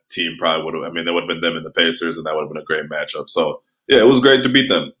that team probably would have. I mean, there would have been them and the Pacers, and that would have been a great matchup. So yeah, it was great to beat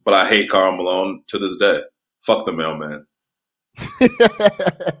them. But I hate Karl Malone to this day. Fuck the mailman.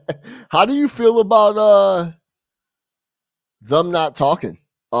 How do you feel about them not talking?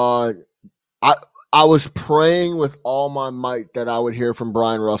 I was praying with all my might that I would hear from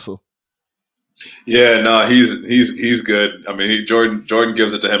Brian Russell. Yeah, no, he's good. I mean, Jordan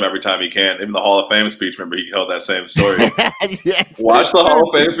gives it to him every time he can. Even the Hall of Fame speech, remember, he held that same story. Yes. Watch the Hall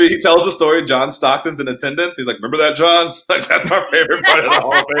of Fame speech. He tells the story. John Stockton's in attendance. He's like, "Remember that, John?" Like, that's our favorite part of the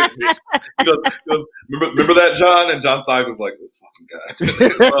Hall of Fame speech. He goes, "Remember that, John?" And John Stockton's like, "This fucking guy."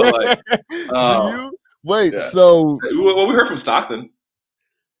 So what we heard from Stockton.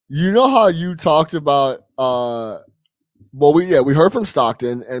 You know how you talked about. We heard from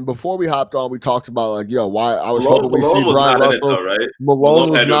Stockton, and before we hopped on, we talked about why I was hoping we see Brian Russell. Right? Malone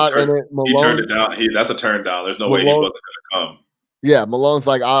was not in it. He turned it down. That's a turn down. There's no way he wasn't going to come. Yeah, Malone's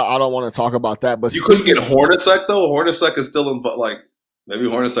like, I don't want to talk about that. But you couldn't get Hornacek though. Hornacek is still in, but maybe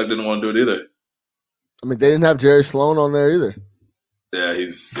Hornacek didn't want to do it either. I mean, they didn't have Jerry Sloan on there either. Yeah,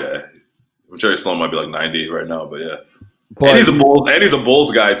 Jerry Sloan might be like 90 right now, but yeah. And he's a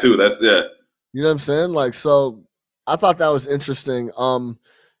Bulls guy too. That's You know what I'm saying? So I thought that was interesting.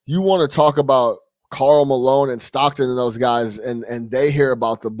 You want to talk about Karl Malone and Stockton and those guys, and they hear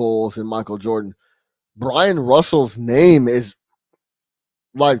about the Bulls and Michael Jordan. Brian Russell's name is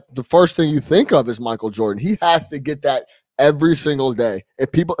like the first thing you think of is Michael Jordan. He has to get that every single day. If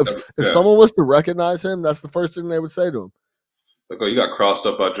someone was to recognize him, that's the first thing they would say to him. Like, you got crossed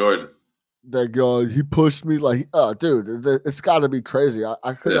up by Jordan. that guy, he pushed me like, oh, dude, it's got to be crazy.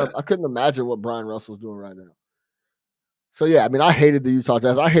 I couldn't imagine what Brian Russell's doing right now. So yeah, I mean, I hated the Utah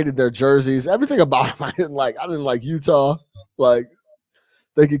Jazz. I hated their jerseys, everything about them. I didn't like Utah. Like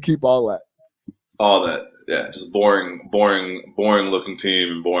they could keep all that. All that, yeah, just boring looking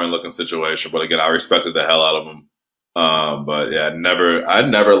team and boring looking situation. But again, I respected the hell out of them. But yeah, I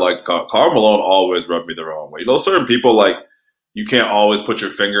never liked Karl Malone. Always rubbed me the wrong way. You know, certain people like you can't always put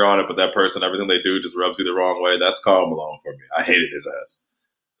your finger on it, but that person, everything they do just rubs you the wrong way. That's Karl Malone for me. I hated his ass.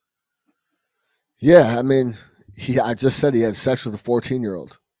 Yeah, I mean, I just said he had sex with a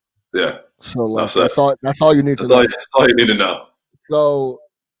 14-year-old. Yeah. So like, that's all you need to know. That's all you need to know. So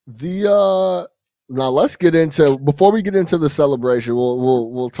now let's get into, before we get into the celebration,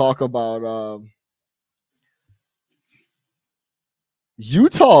 we'll talk about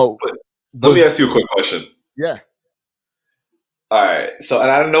Utah. Let me ask you a quick question. Yeah. All right. So, and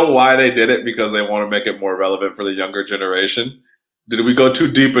I don't know why they did it, because they want to make it more relevant for the younger generation. Did we go too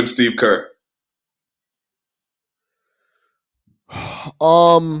deep in Steve Kerr?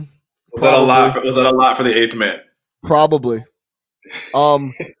 Was that a lot for the eighth man? Probably.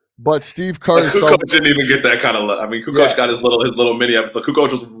 But Steve Kerr. Like, Kukoc didn't even get that kind of. I mean, Kukoc got his little mini episode.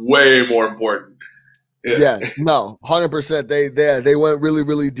 Kukoc was way more important. Yeah, no, 100%. They went really,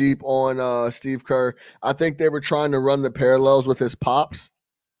 really deep on Steve Kerr. I think they were trying to run the parallels with his pops,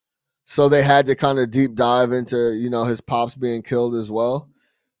 so they had to kind of deep dive into his pops being killed as well.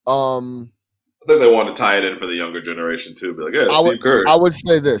 I think they wanted to tie it in for the younger generation too. Be like, yeah, Steve Kerr. I would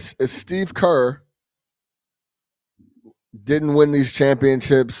say this: if Steve Kerr didn't win these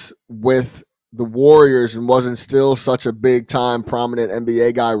championships with the Warriors and wasn't still such a big time prominent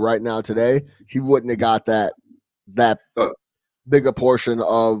NBA guy right now today, he wouldn't have got that big a portion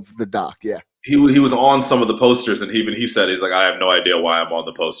of the doc. Yeah. He was on some of the posters, and he said, he's like, I have no idea why I'm on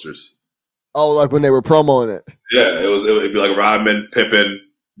the posters. Oh, like when they were promoting it. Yeah, it would be like Rodman, Pippen,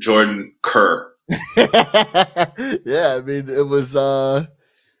 Jordan, Kerr. Yeah, I mean, it was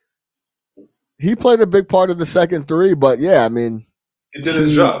he played a big part of the second three, but yeah, I mean, he did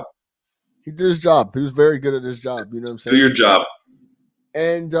his job. He did his job. He was very good at his job. You know what I'm saying? Do your job.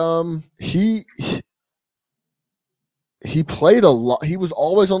 And he played a lot. He was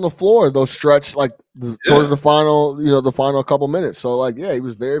always on the floor those stretch towards the final, the final couple minutes. So like, yeah, he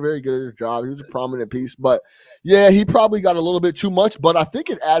was very, very good at his job. He was a prominent piece, but yeah, he probably got a little bit too much, but I think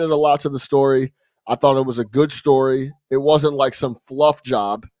it added a lot to the story. I thought it was a good story. It wasn't like some fluff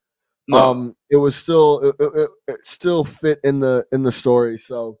job. No. It was still it still fit in the story.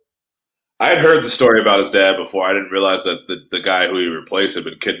 So I had heard the story about his dad before. I didn't realize that the guy who he replaced had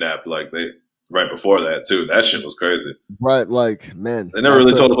been kidnapped right before that too. That shit was crazy. Right, like, man. They never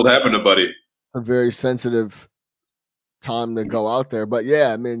really told us what happened to Buddy. A very sensitive time to go out there. But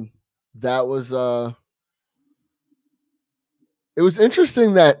yeah, I mean, that was it was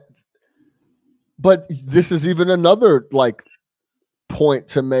interesting but this is even another point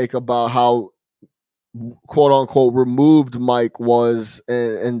to make about how quote unquote removed Mike was,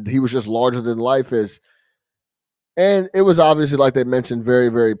 and he was just larger than life is. And it was obviously, like they mentioned, very,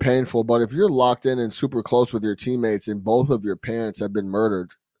 very painful. But if you're locked in and super close with your teammates and both of your parents have been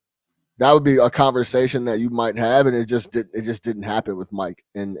murdered, that would be a conversation that you might have, and it just didn't happen with Mike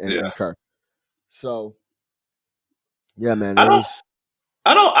and Kerr. So yeah, man, I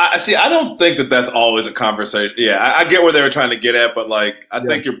don't think that that's always a conversation. Yeah, I get where they were trying to get at, but I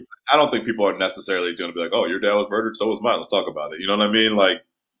don't think people are necessarily going to be like, "Oh, your dad was murdered, so was mine. Let's talk about it." You know what I mean?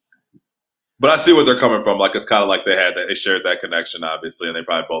 But I see where they're coming from. It's kind of like they shared that connection, obviously, and they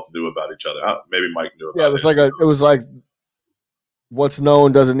probably both knew about each other. Maybe Mike knew about. Yeah, it was like what's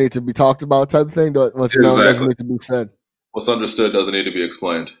known doesn't need to be talked about type of thing. What's known doesn't need to be said. What's understood doesn't need to be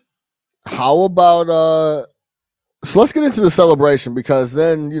explained. How about so let's get into the celebration, because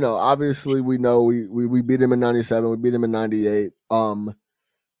then, obviously we know we beat him in 97, we beat him in 98. Oh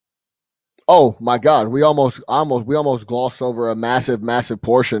my God, we almost glossed over a massive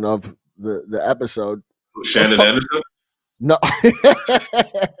portion of the episode. Shannon Anderson? No.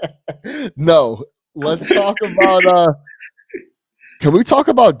 No. Let's talk about can we talk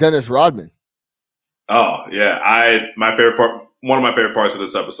about Dennis Rodman? Oh, yeah. One of my favorite parts of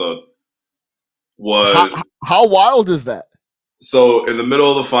this episode was how wild is that? So in the middle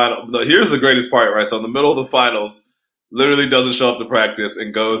of the final, here's the greatest part, right? So in the middle of the finals, literally doesn't show up to practice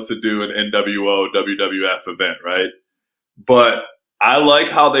and goes to do an NWO WWF event, right? But I like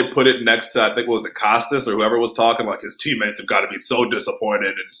how they put it next to, I think, was it Costas or whoever was talking, his teammates have got to be so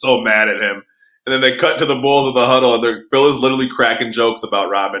disappointed and so mad at him. And then they cut to the Bulls of the huddle, and Phil is literally cracking jokes about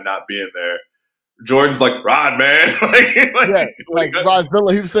Rodman not being there. Jordan's like, Rod, man. like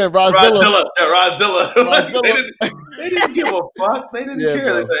Rodzilla. He was saying Rodzilla. Rodzilla. They didn't give a fuck. They didn't care.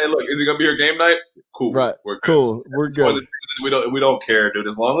 Bro. They said, hey, look, is he gonna be here game night? Cool. Right. We're good. Cool. We're good. We don't care, dude.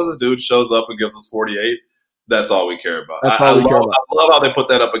 As long as this dude shows up and gives us 48, that's all we care about. I love how they put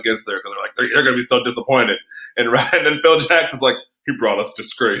that up against there because they're like, they're going to be so disappointed. And then Phil Jackson's like, he brought us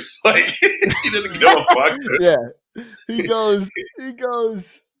disgrace. Like, he didn't give a fuck. Dude. Yeah. He goes.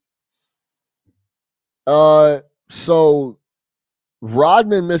 So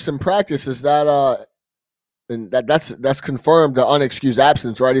Rodman missing practice, is that and that's confirmed the unexcused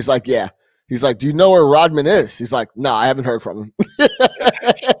absence, right? He's like, yeah. He's like, do you know where Rodman is? He's like, no, I haven't heard from him.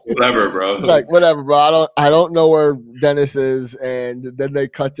 Whatever, bro. Like, whatever, bro. I don't know where Dennis is. And then they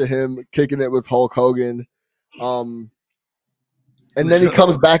cut to him kicking it with Hulk Hogan. And then he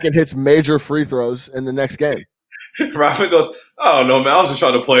comes back and hits major free throws in the next game. Rodman goes, oh, no, man, I was just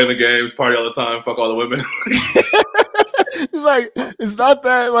trying to play in the games, party all the time, fuck all the women. He's like, it's not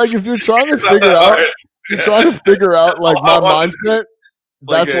that, like, if you're trying to figure out, like, my mindset,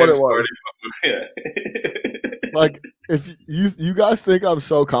 that's what it was. Yeah. Like, if you guys think I'm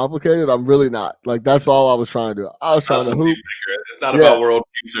so complicated, I'm really not. Like, that's all I was trying to do. I was trying to hoop. It's not about world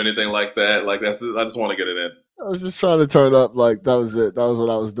peace or anything like that. Like, I just want to get it in. I was just trying to turn up. Like, that was it. That was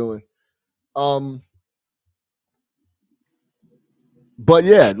what I was doing. But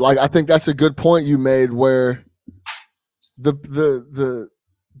yeah, like, I think that's a good point you made where the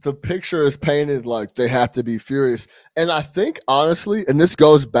picture is painted like they have to be furious. And I think, honestly, and this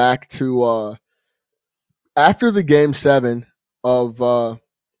goes back to after the game 7 of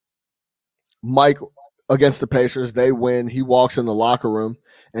Mike against the Pacers, they win. He walks in the locker room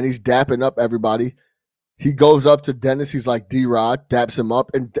and he's dapping up everybody. He goes up to Dennis. He's like, D-Rod, daps him up.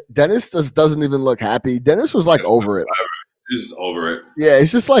 And Dennis doesn't even look happy. Dennis was like over it. He's just over it. Yeah,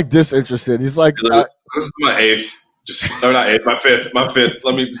 he's just like disinterested. He's like, this is my 8th. Not 8th, my 5th.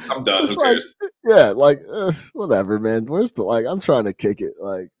 I'm done. Who cares? Yeah, like, whatever, man. Where's the, like, I'm trying to kick it.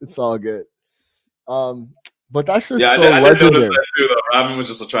 Like, it's all good. But that's just I did notice that too, though. Robin was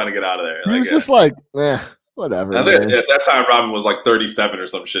just trying to get out of there. He was just like, whatever. I think at that time, Robin was like 37 or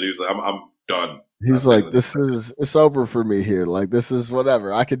some shit. He was like, I'm done. He's like, it's over for me here. Like, this is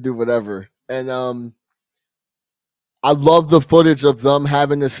whatever. I could do whatever. And I love the footage of them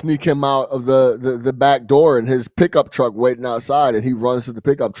having to sneak him out of the back door and his pickup truck waiting outside, and he runs to the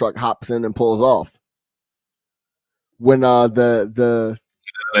pickup truck, hops in, and pulls off. When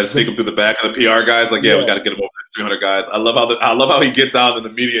they sneak him through the back of the PR guys, like, we got to get him over the 300 guys. I love how he gets out and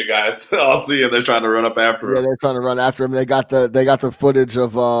the media guys all see and they're trying to run up after him. Yeah, they're trying to run after him. They got the footage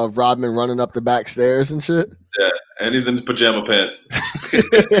of Rodman running up the back stairs and shit. Yeah, and he's in pajama pants.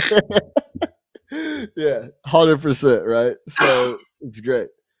 Yeah, 100%, right? So it's great.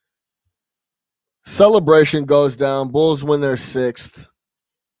 Celebration goes down. Bulls win their 6th.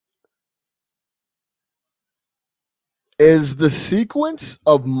 Is the sequence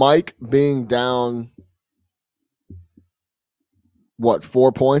of Mike being down,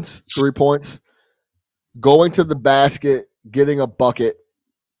 4 points, 3 points, going to the basket, getting a bucket?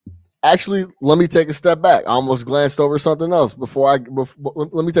 Actually, let me take a step back. I almost glanced over something else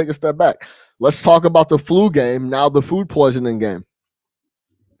let me take a step back. Let's talk about the flu game, now the food poisoning game.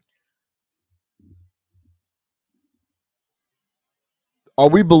 Are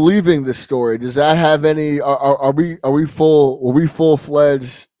we believing this story? Does that have any? Are we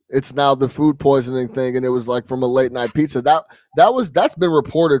full-fledged? It's now the food poisoning thing, and it was like from a late night pizza. That's been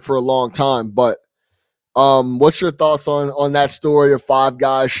reported for a long time. But what's your thoughts on that story of 5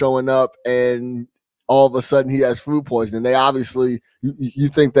 guys showing up and all of a sudden he has food poisoning? They obviously, you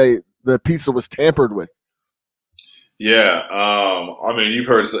think the pizza was tampered with? Yeah, I mean, you've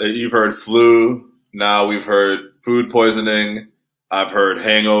heard flu. Now we've heard food poisoning. I've heard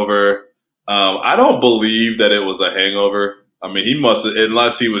hangover. I don't believe that it was a hangover. I mean, he must,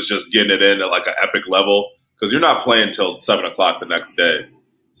 unless he was just getting it in at like an epic level, because you're not playing till 7:00 the next day.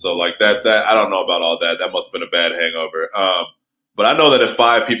 So like that I don't know about all that. That must have been a bad hangover. But I know that if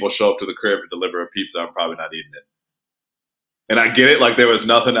 5 people show up to the crib and deliver a pizza, I'm probably not eating it. And I get it, like there was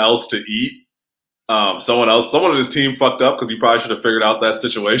nothing else to eat. Someone on his team fucked up because he probably should have figured out that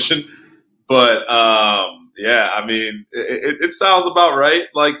situation. But yeah, I mean, it sounds about right.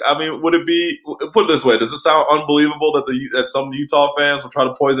 Like, I mean, would it be, put it this way, does it sound unbelievable that some Utah fans will try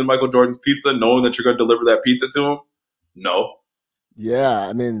to poison Michael Jordan's pizza knowing that you're going to deliver that pizza to him? No. Yeah,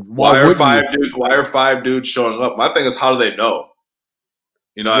 I mean, why are 5 dudes showing up? My thing is, how do they know?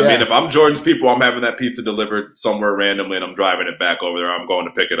 You know what I mean? If I'm Jordan's people, I'm having that pizza delivered somewhere randomly and I'm driving it back over there. I'm going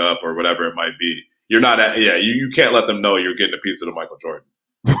to pick it up or whatever it might be. You're not you can't let them know you're getting a pizza to Michael Jordan.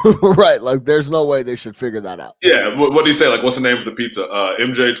 Right. Like, there's no way they should figure that out. Yeah. What do you say? Like, what's the name for the pizza?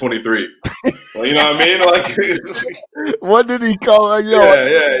 MJ23. Well, you know what I mean? Like, what did he call it?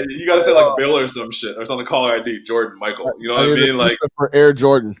 Yeah. You got to say like Bill or some shit. Or something, caller ID, Jordan, Michael. You know what I mean? Like, for Air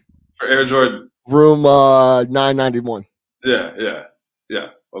Jordan. For Air Jordan. Room 991. Yeah.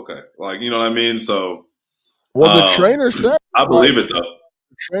 Okay. Like, you know what I mean? So. Well, the trainer said. I believe it, though.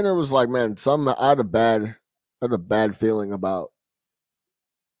 The trainer was like, man, I had a bad feeling about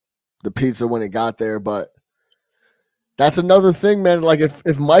the pizza when it got there, but that's another thing, man. Like,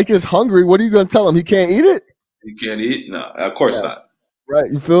 if Mike is hungry, what are you going to tell him? He can't eat it? He can't eat? No, of course not. Right,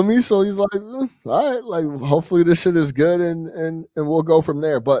 you feel me? So he's like, all right, like, hopefully this shit is good, and we'll go from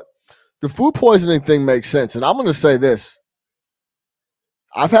there. But the food poisoning thing makes sense, and I'm going to say this.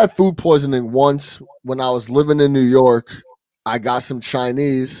 I've had food poisoning once when I was living in New York. I got some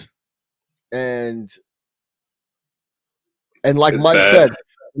Chinese, and like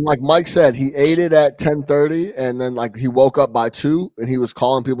Mike said, he ate it at 10:30, and then like he woke up by 2, and he was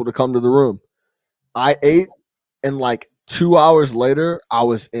calling people to come to the room. I ate, and like 2 hours later, I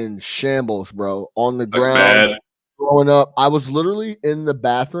was in shambles, bro, on the ground, throwing up. I was literally in the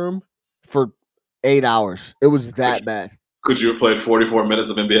bathroom for 8 hours. It was that bad. Could you have played 44 minutes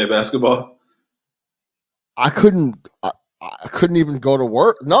of NBA basketball? I couldn't even go to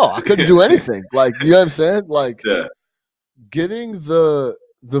work. No, I couldn't do anything. Like, you know what I'm saying? Like, getting the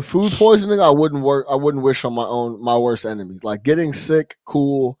food poisoning, I wouldn't wish on my worst enemy. Like, getting sick,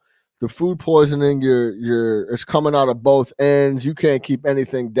 cool. The food poisoning, it's coming out of both ends. You can't keep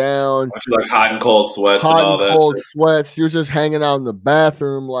anything down. Like hot and cold sweats and all that. Hot and cold sweats. You're just hanging out in the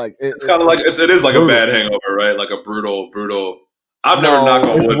bathroom. Like, it's kind of like it is like brutal. A bad hangover, right? Like a brutal. I've never knocked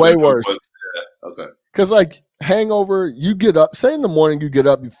on wood. It's way worse. Yeah, okay. Because like hangover, you get up. Say in the morning, you get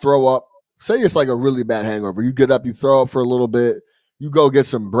up, you throw up. Say it's like a really bad hangover. You get up, you throw up for a little bit. You go get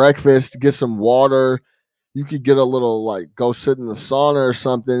some breakfast, get some water. You could get a little, like, go sit in the sauna or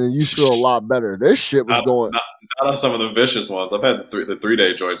something, and you feel a lot better. This shit was going. Not on some of the vicious ones. I've had the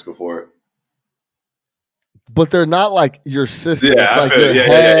 3-day joints before. But they're not like your system. Yeah, it's like your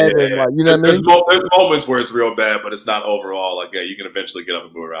head. And like, you know what I mean? There's moments where it's real bad, but it's not overall. Like, yeah, you can eventually get up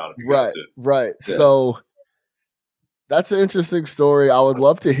and move around. Right. Yeah. So that's an interesting story. I would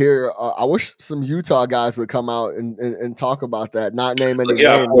love to hear. I wish some Utah guys would come out and talk about that. Not name any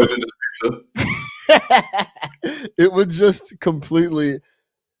names. It would just completely.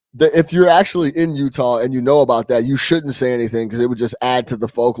 If you're actually in Utah and you know about that, you shouldn't say anything because it would just add to the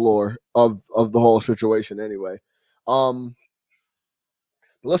folklore of the whole situation anyway.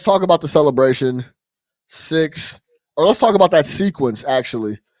 Let's talk about the celebration. Let's talk about that sequence,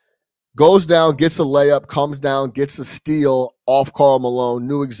 actually. Goes down, gets a layup, comes down, gets a steal off Karl Malone,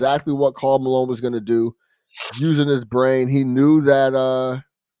 knew exactly what Karl Malone was going to do, using his brain. He knew that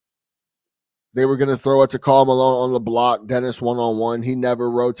they were going to throw it to Karl Malone on the block, Dennis one-on-one. He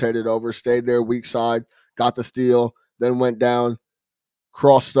never rotated over, stayed there weak side, got the steal, then went down,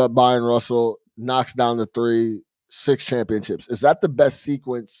 crossed up Byron Russell, knocks down the 3, 6 championships. Is that the best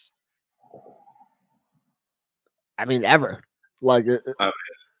sequence, ever? Like, yeah,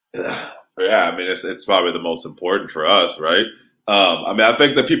 it's probably the most important for us, right? I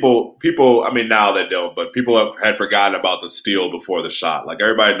think that people, now they don't, but people had forgotten about the steal before the shot. Like,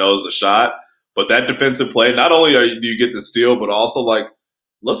 everybody knows the shot. But that defensive play, not only do you get the steal, but also, like,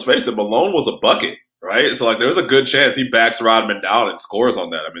 let's face it, Malone was a bucket, right? So, like, there's a good chance he backs Rodman down and scores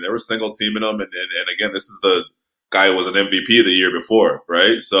on that. They were single teaming him, and again, this is the guy who was an MVP the year before,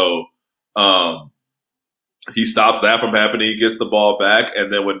 right? So, he stops that from happening. He gets the ball back, and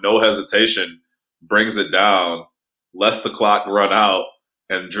then with no hesitation, brings it down, lets the clock run out,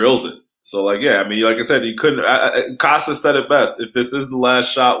 and drills it. So, like, yeah, like I said, you couldn't. Costa said it best. If this is the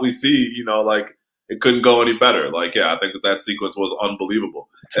last shot we see, like, it couldn't go any better. Like, yeah, I think that sequence was unbelievable.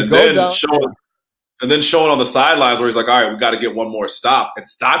 And then showing on the sidelines where he's like, all right, we got to get one more stop. And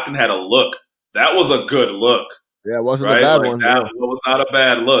Stockton had a look. That was a good look. Yeah, it wasn't a bad one. That was not a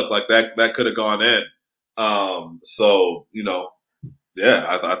bad look. Like, that could have gone in. So,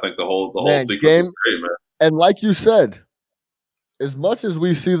 yeah, I think the whole sequence was great, man. And like you said, as much as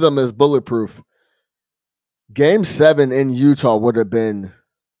we see them as bulletproof, Game 7 in Utah would have been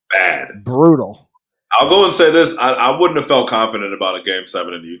bad, brutal. I'll go and say this: I wouldn't have felt confident about a Game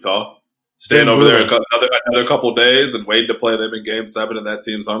 7 in Utah. Staying over there another couple days and waiting to play them in Game 7, and that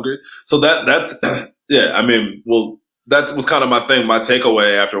team's hungry. So that's yeah. That was kind of my thing, my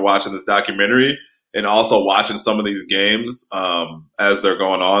takeaway after watching this documentary. And also watching some of these games as they're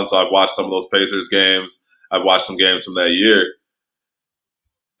going on. So I've watched some of those Pacers games. I've watched some games from that year.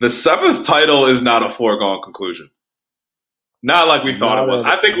 The 7th title is not a foregone conclusion. Not like we thought Not it was.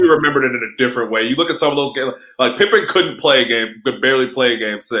 at I think we remembered it in a different way. You look at some of those games, like Pippen could barely play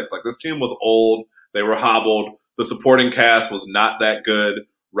game 6. Like this team was old. They were hobbled. The supporting cast was not that good.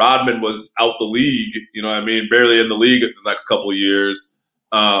 Rodman was out the league, you know what I mean? Barely in the league the next couple of years.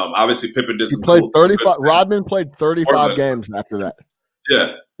 Obviously Pippen did some played cool 35. Rodman played 35 games after that.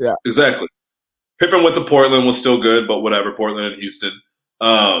 Yeah, exactly. Pippen went to Portland, was still good, but whatever. Portland and Houston.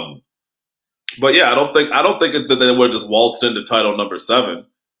 But yeah, I don't think that they would have just waltzed into title number 7.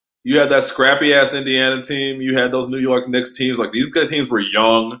 You had that scrappy ass Indiana team. You had those New York Knicks teams. Like these good teams were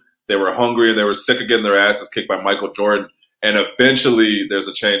young, they were hungry, and they were sick of getting their asses kicked by Michael Jordan. And eventually, there's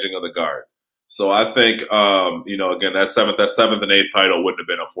a changing of the guard. So I think, again, that seventh and 8th title wouldn't have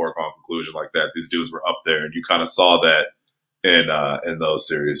been a foregone conclusion like that. These dudes were up there, and you kind of saw that in those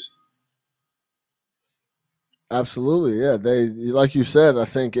series. Absolutely, yeah. They, like you said, I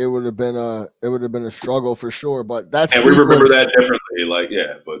think it would have been a struggle for sure. But that's and we remember that differently. Like,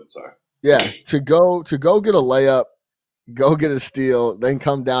 yeah, but sorry. Yeah, to go get a layup, go get a steal, then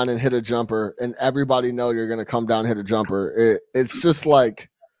come down and hit a jumper, and everybody know you're going to come down and hit a jumper. It's just like,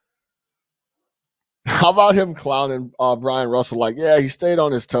 how about him clowning Brian Russell? Like, yeah, he stayed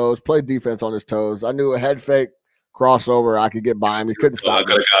on his toes, played defense on his toes. I knew a head fake crossover, I could get by him. He couldn't stop. I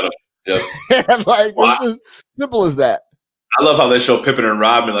could have got him. Yep. Like, it's just simple as that. I love how they show Pippen and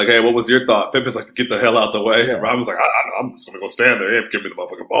Rodman like, hey, what was your thought? Pippen's like, get the hell out the way. Yeah. And Rodman's like, I'm just going to go stand there and give me the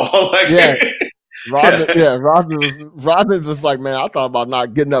motherfucking ball. Like, Rodman was like, man, I thought about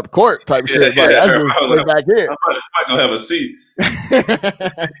not getting up court type shit. Like, I just stay back here. I might go have a seat.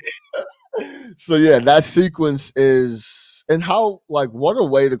 So, yeah, that sequence is – and how – like, what a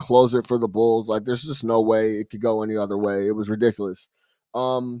way to close it for the Bulls. Like, there's just no way it could go any other way. It was ridiculous.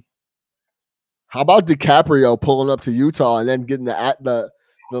 How about DiCaprio pulling up to Utah and then getting the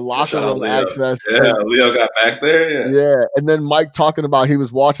locker room access? Yeah, Leo got back there. Yeah, and then Mike talking about he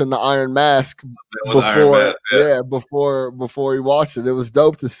was watching the Iron Mask before he watched it. It was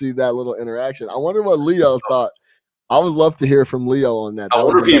dope to see that little interaction. I wonder what Leo thought. I would love to hear from Leo on that. I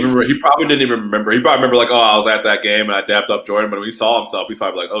wonder if he probably didn't even remember. He probably remember like, oh, I was at that game and I dapped up Jordan, but when he saw himself, he's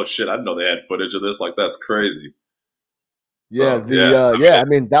probably like, oh shit, I didn't know they had footage of this. Like that's crazy. So, I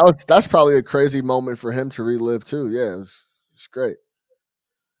mean that's probably a crazy moment for him to relive too. Yeah, it's great.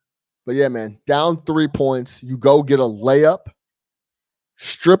 But yeah, man, down 3 points, you go get a layup,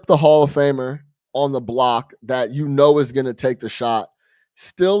 strip the Hall of Famer on the block that you know is going to take the shot,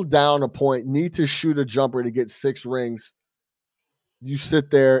 still down a point, need to shoot a jumper to get 6 rings. You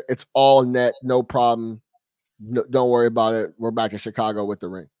sit there, it's all net, no problem. No, don't worry about it. We're back to Chicago with the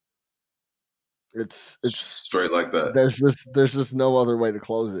ring. It's straight like that. There's just no other way to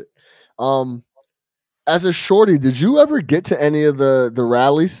close it. As a shorty, did you ever get to any of the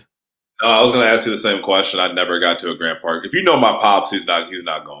rallies? No, I was going to ask you the same question. I never got to a Grant Park. If you know my pops, he's not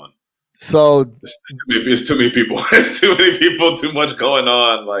going. So it's too many people. It's too many people. Too much going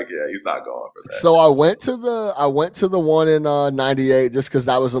on. Like, yeah, he's not going for that. So I went to the one in '98 just because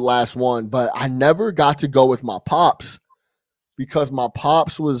that was the last one, but I never got to go with my pops. Because my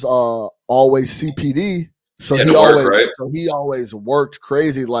pops was always CPD, so he always worked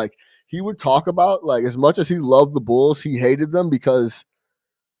crazy. Like he would talk about, like as much as he loved the Bulls, he hated them because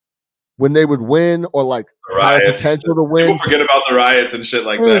when they would win or like had potential to win, people forget about the riots and shit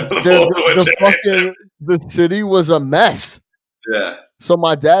like that. The city was a mess. Yeah. So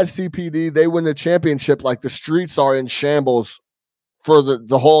my dad's CPD, they win the championship, like the streets are in shambles for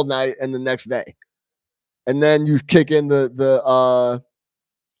the whole night and the next day. And then you kick in the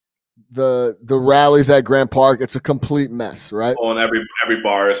rallies at Grant Park. It's a complete mess, right? Oh, and every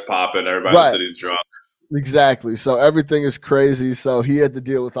bar is popping. Everybody in the city's drunk. Exactly. So everything is crazy. So he had to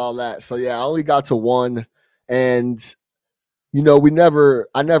deal with all that. So yeah, I only got to one, and you know,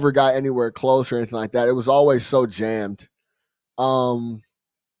 I never got anywhere close or anything like that. It was always so jammed. Do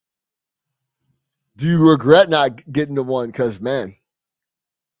you regret not getting to one? Because man.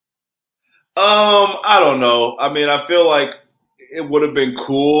 I don't know. I mean, I feel like it would have been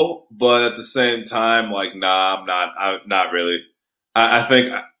cool, but at the same time, like, nah, I'm not really. I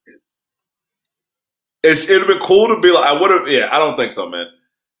think it'd have been cool to be like, I would have. Yeah, I don't think so, man.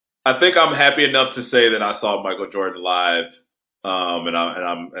 I think I'm happy enough to say that I saw Michael Jordan live, and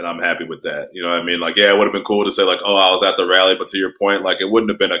I'm happy with that. You know what I mean? Like, yeah, it would have been cool to say like, oh, I was at the rally, but to your point, like, it wouldn't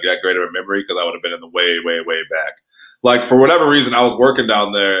have been that great of a memory because I would have been in the way, way, way back. Like, for whatever reason, I was working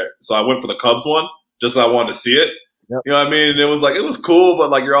down there, so I went for the Cubs one, just so I wanted to see it. Yep. You know what I mean? It was cool,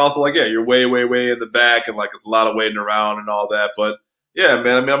 but, like, you're also like, yeah, you're way, way, way in the back, and, like, it's a lot of waiting around and all that. But, yeah,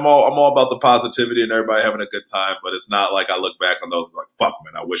 man, I mean, I'm all about the positivity and everybody having a good time, but it's not like I look back on those and like, fuck,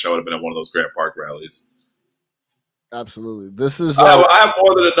 man, I wish I would have been at one of those Grant Park rallies. Absolutely. This is. I have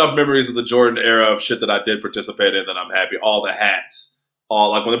more than enough memories of the Jordan era of shit that I did participate in that I'm happy. All the hats,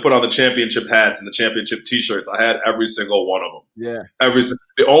 all like when they put on the championship hats and the championship T-shirts, I had every single one of them. Yeah.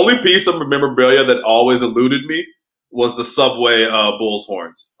 The only piece of memorabilia that always eluded me was the Subway Bulls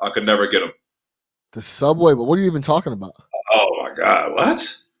horns. I could never get them. The Subway, but what are you even talking about? Oh my god, what?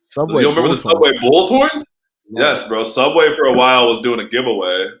 Subway. You remember the Subway Bulls horns? No. Yes, bro. Subway for a while was doing a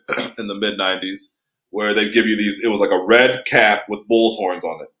giveaway in the mid '90s where they'd give you these. It was like a red cap with Bulls horns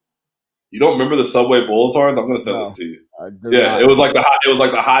on it. You don't remember the Subway Bulls horns? I'm going to send this to you. Yeah, it was like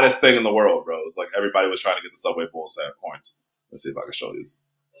the hottest thing in the world, bro. It was like everybody was trying to get the Subway Bulls horns. Let's see if I can show these.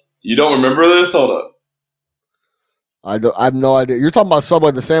 You don't remember this? Hold up. I have no idea. You're talking about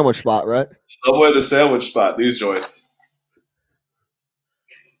Subway the sandwich spot, right? Subway the sandwich spot. These joints.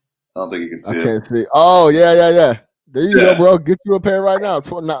 I don't think you can see it. I can't see. Oh yeah. There you go, bro. Get you a pair right now. It's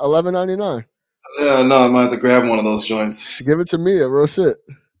 $11.99. Yeah, no, I might have to grab one of those joints. Give it to me, a real shit.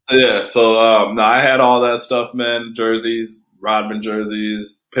 Yeah, so no, I had all that stuff, man. Jerseys, Rodman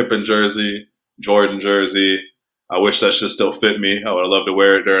jerseys, Pippen jersey, Jordan jersey. I wish that shit still fit me. I would have loved to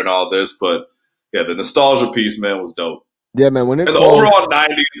wear it during all this, but yeah, the nostalgia piece, man, was dope. Yeah, man. And the overall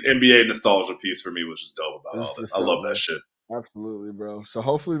 '90s NBA nostalgia piece for me was just dope about all this. I love that shit. Absolutely, bro. So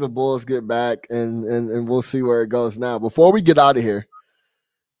hopefully the Bulls get back and we'll see where it goes now. Before we get out of here,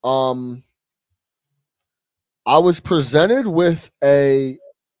 I was presented with a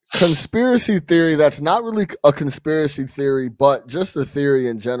conspiracy theory that's not really a conspiracy theory, but just a theory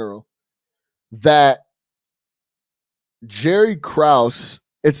in general that Jerry Krause,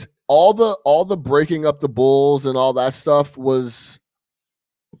 it's all the breaking up the Bulls and all that stuff was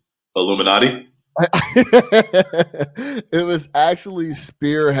Illuminati. It was actually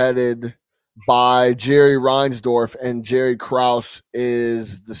spearheaded by Jerry Reinsdorf, and Jerry Krause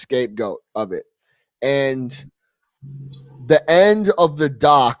is the scapegoat of it. And the end of the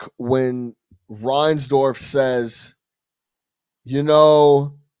doc, when Reinsdorf says,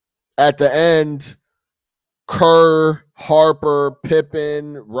 at the end, Kerr, Harper,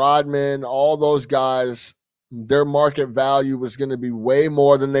 Pippen, Rodman, all those guys, their market value was going to be way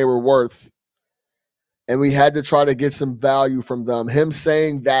more than they were worth. And we had to try to get some value from them. Him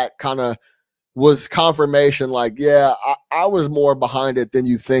saying that kind of was confirmation like, yeah, I was more behind it than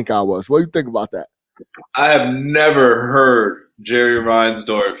you think I was. What do you think about that? I have never heard Jerry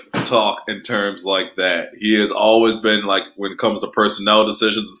Reinsdorf talk in terms like that. He has always been, like, when it comes to personnel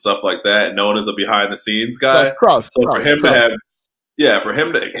decisions and stuff like that, known as a behind-the-scenes guy. Krause, Krause, Kenny,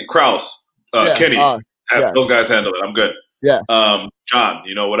 those guys handle it. I'm good. Yeah. John,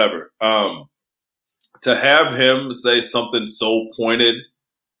 whatever. To have him say something so pointed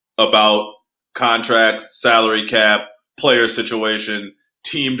about contracts, salary cap, player situation,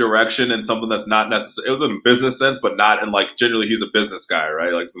 team direction, and something that's not necessary. It was in a business sense, but not in like generally he's a business guy,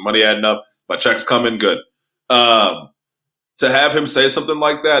 right? Like the money adding up, my checks coming, good. To have him say something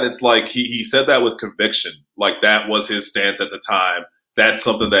like that, it's like he said that with conviction. Like that was his stance at the time. That's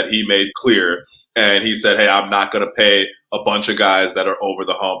something that he made clear. And he said, hey, I'm not going to pay a bunch of guys that are over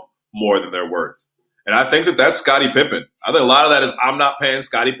the hump more than they're worth. And I think that's Scottie Pippen. I think a lot of that is I'm not paying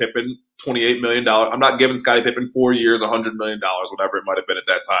Scottie Pippen $28 million. I'm not giving Scottie Pippen 4 years, $100 million, whatever it might have been at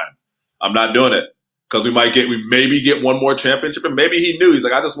that time. I'm not doing it because we maybe get one more championship. And maybe he knew. He's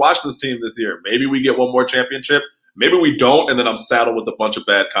like, I just watched this team this year. Maybe we get one more championship. Maybe we don't. And then I'm saddled with a bunch of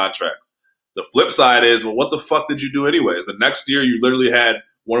bad contracts. The flip side is, well, what the fuck did you do anyways? The next year, you literally had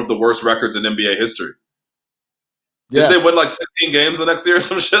one of the worst records in NBA history. Yeah. Did they win like 16 games the next year or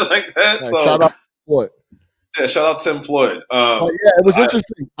some shit like that? Yeah, shout out Floyd. Yeah, shout out Tim Floyd. It was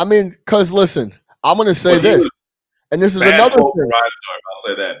interesting. I mean, because listen, I'm going to say this, and this is another quote for Reinsdorf. I'll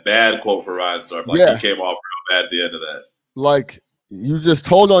say that. Bad quote for Reinsdorf. Like he came off real bad at the end of that. Like you just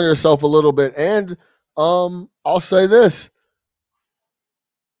told on yourself a little bit, and I'll say this.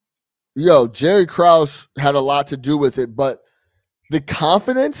 Jerry Krause had a lot to do with it, but the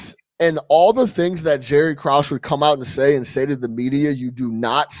confidence and all the things that Jerry Krause would come out and say to the media, you do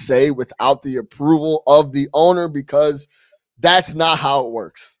not say without the approval of the owner because that's not how it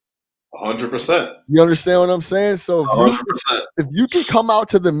works. 100%. You understand what I'm saying? So if you can come out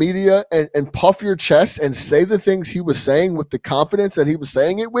to the media and puff your chest and say the things he was saying with the confidence that he was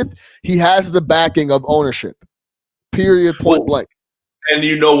saying it with, he has the backing of ownership. Period. Point blank. And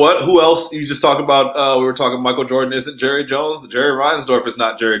you know what? Who else? You just talked about, we were talking Michael Jordan isn't Jerry Jones. Jerry Reinsdorf is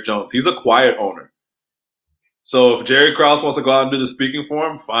not Jerry Jones. He's a quiet owner. So if Jerry Krause wants to go out and do the speaking for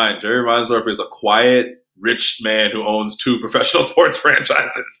him, fine. Jerry Reinsdorf is a quiet, rich man who owns 2 professional sports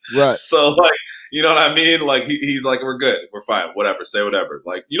franchises. Right. So, like, you know what I mean? Like, he's like, we're good. We're fine. Whatever. Say whatever.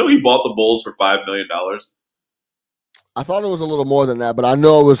 Like, he bought the Bulls for $5 million. I thought it was a little more than that, but I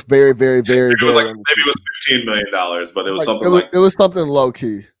know it was very, very, very, It was very. like maybe it was $15 million, but it was something it was something low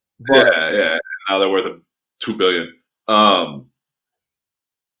key. But, yeah. Now they're worth $2 billion. I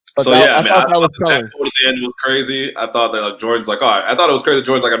thought that quote at the end was crazy. I thought that Jordan's like, all right. I thought it was crazy.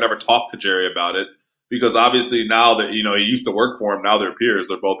 Jordan's like, I've never talked to Jerry about it because obviously now that he used to work for him, now they're peers.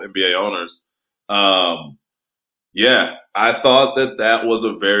 They're both NBA owners. Yeah, I thought that was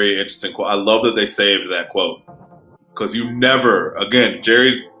a very interesting quote. I love that they saved that quote because you never, again,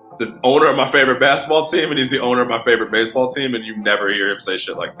 Jerry's the owner of my favorite basketball team and he's the owner of my favorite baseball team, and you never hear him say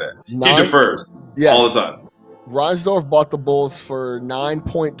shit like that. He defers all the time. Reinsdorf bought the Bulls for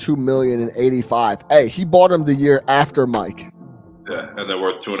 $9.2 million in '85. Hey, he bought him the year after Mike. Yeah, and they're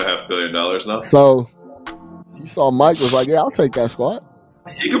worth $2.5 billion now. So he saw Mike was like, "Yeah, I'll take that squad."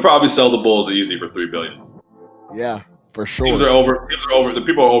 He could probably sell the Bulls easy for $3 billion. Yeah, for sure. Teams are over. The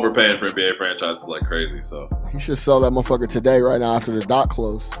people are overpaying for NBA franchises like crazy. So he should sell that motherfucker today, right now, after the dock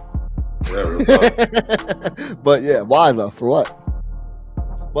closed. Yeah, real talk. But yeah, why though? For what?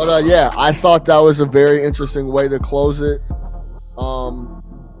 But yeah, I thought that was a very interesting way to close it.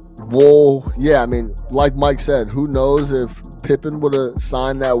 Well, yeah, I mean, like Mike said, who knows if Pippen would have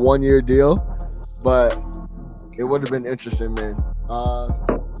signed that 1-year deal, but it would have been interesting, man.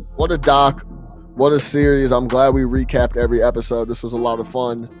 What a doc, what a series. I'm glad we recapped every episode. This was a lot of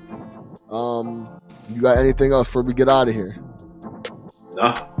fun. You got anything else before we get out of here?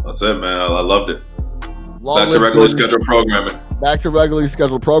 No, that's it, man. I loved it. Back to regularly scheduled programming. Back to regularly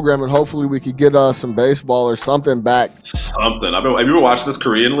scheduled programming. Hopefully we could get some baseball or something back. Something. Have you been watching this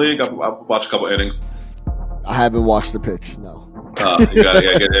Korean league? I've watched a couple innings. I haven't watched the pitch, no. You gotta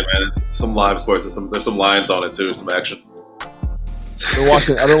get in, man. It's some live sports. There's some lines on it too, some action. I've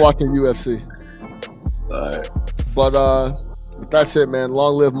been watching UFC. All right. But that's it, man.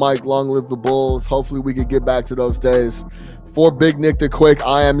 Long live Mike, long live the Bulls. Hopefully we could get back to those days. For Big Nick the Quick,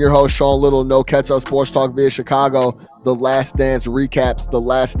 I am your host, Sean Little. No Catch Up Sports Talk via Chicago. The Last Dance recaps the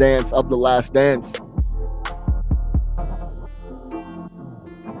last dance of the last dance.